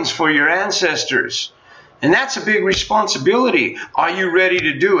lines for your ancestors. And that's a big responsibility. Are you ready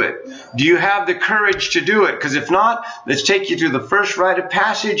to do it? Do you have the courage to do it? Because if not, let's take you through the first rite of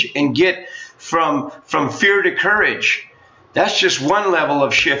passage and get from fear to courage. That's just one level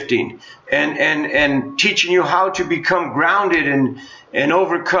of shifting and teaching you how to become grounded and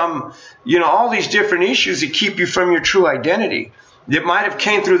overcome, all these different issues that keep you from your true identity that might have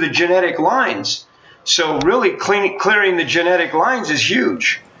came through the genetic lines. So really clearing the genetic lines is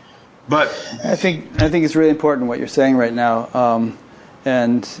huge. But I think it's really important what you're saying right now,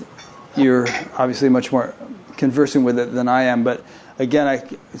 and you're obviously much more conversant with it than I am. But again, I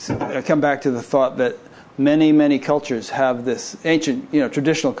come back to the thought that many cultures have this ancient,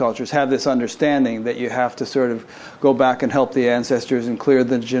 traditional cultures have this understanding that you have to sort of go back and help the ancestors and clear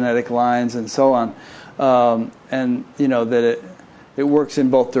the genetic lines and so on, and that it works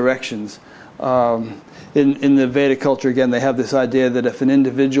in both directions. In the Vedic culture, again, they have this idea that if an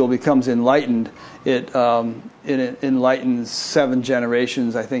individual becomes enlightened, it enlightens 7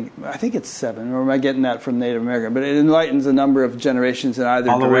 generations. I think it's 7. Or am I getting that from Native American? But it enlightens a number of generations in either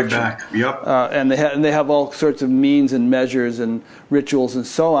direction. All the way back. Yep. And they have all sorts of means and measures and rituals and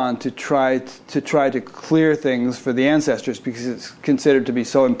so on to try to clear things for the ancestors, because it's considered to be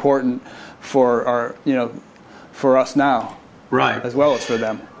so important for our for us now, right, as well as for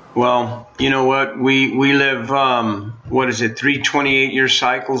them. Well, you know what? We live 3 28-year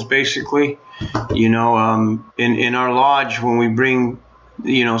cycles basically. In our lodge, when we bring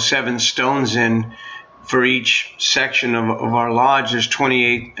 7 stones in for each section of our lodge, there's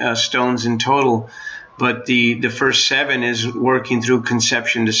 28 stones in total. but the first 7 is working through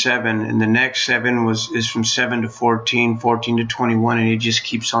conception to 7, and the next 7 is from 7 to 14, 14 to 21, and it just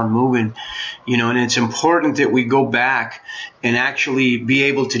keeps on moving, and it's important that we go back and actually be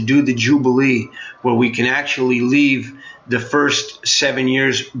able to do the Jubilee, where we can actually leave the first 7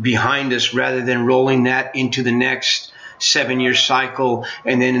 years behind us rather than rolling that into the next 7-year cycle,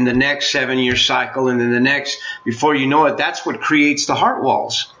 and then in the next 7-year cycle, and then the next, before you know it, that's what creates the heart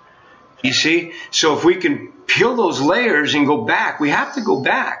walls. You see? So if we can peel those layers and go back, we have to go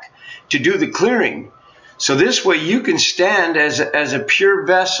back to do the clearing. So this way you can stand as a pure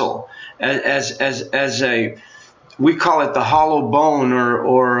vessel, as a, we call it the hollow bone,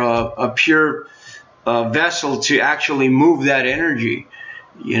 or a pure vessel to actually move that energy,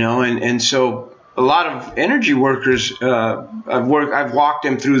 and so a lot of energy workers, I've walked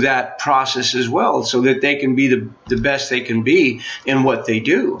them through that process as well, so that they can be the best they can be in what they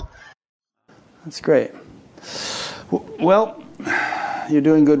do. That's great. Well, you're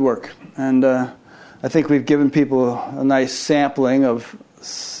doing good work, and I think we've given people a nice sampling of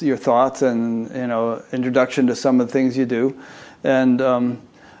your thoughts and introduction to some of the things you do. And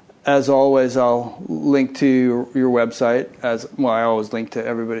as always, I'll link to your website. I always link to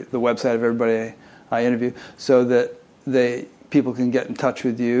the website of everybody I interview, so that people can get in touch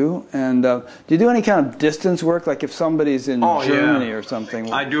with you. And do you do any kind of distance work, like if somebody's in Germany or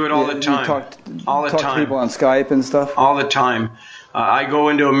something? I do it all the time. You talk to people on Skype and stuff? All the time. I go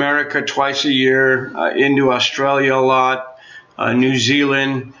into America twice a year, into Australia a lot, New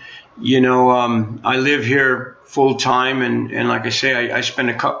Zealand. I live here full time, and like I say, I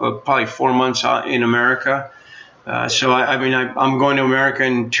spend probably 4 months in America. So I'm going to America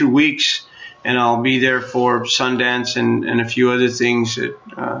in 2 weeks, and I'll be there for Sundance and a few other things,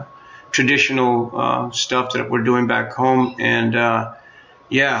 traditional stuff that we're doing back home. And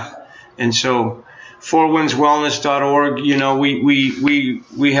and so fourwindswellness.org,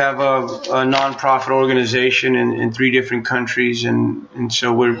 we have a nonprofit organization in 3 different countries, and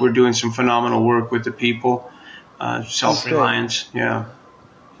so we're doing some phenomenal work with the people. Self-reliance, yeah.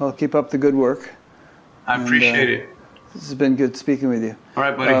 Well, keep up the good work. I appreciate it. This has been good speaking with you. All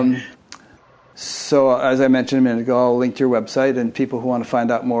right, buddy. So, as I mentioned a minute ago, I'll link to your website, and people who want to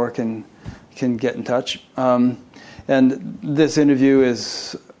find out more can get in touch. And this interview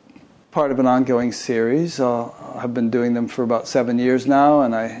is part of an ongoing series. I've been doing them for about 7 years now,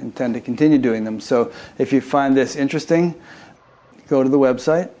 and I intend to continue doing them. So if you find this interesting, go to the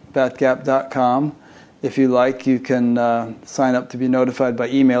website, batgap.com. If you like, you can sign up to be notified by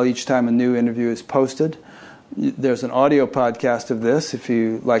email each time a new interview is posted. There's an audio podcast of this if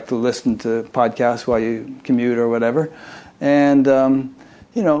you like to listen to podcasts while you commute or whatever. And,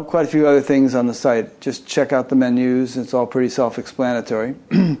 quite a few other things on the site. Just check out the menus. It's all pretty self-explanatory.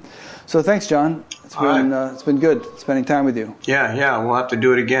 So thanks, John. It's been good spending time with you. Yeah, we'll have to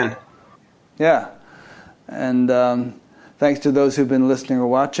do it again. Yeah. And thanks to those who've been listening or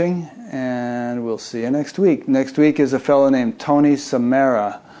watching, and we'll see you next week. Next week is a fellow named Tony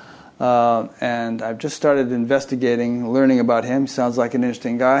Samara, and I've just started learning about him. Sounds like an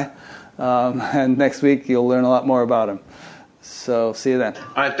interesting guy, and next week you'll learn a lot more about him. So see you then. All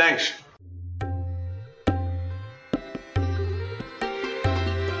right, thanks.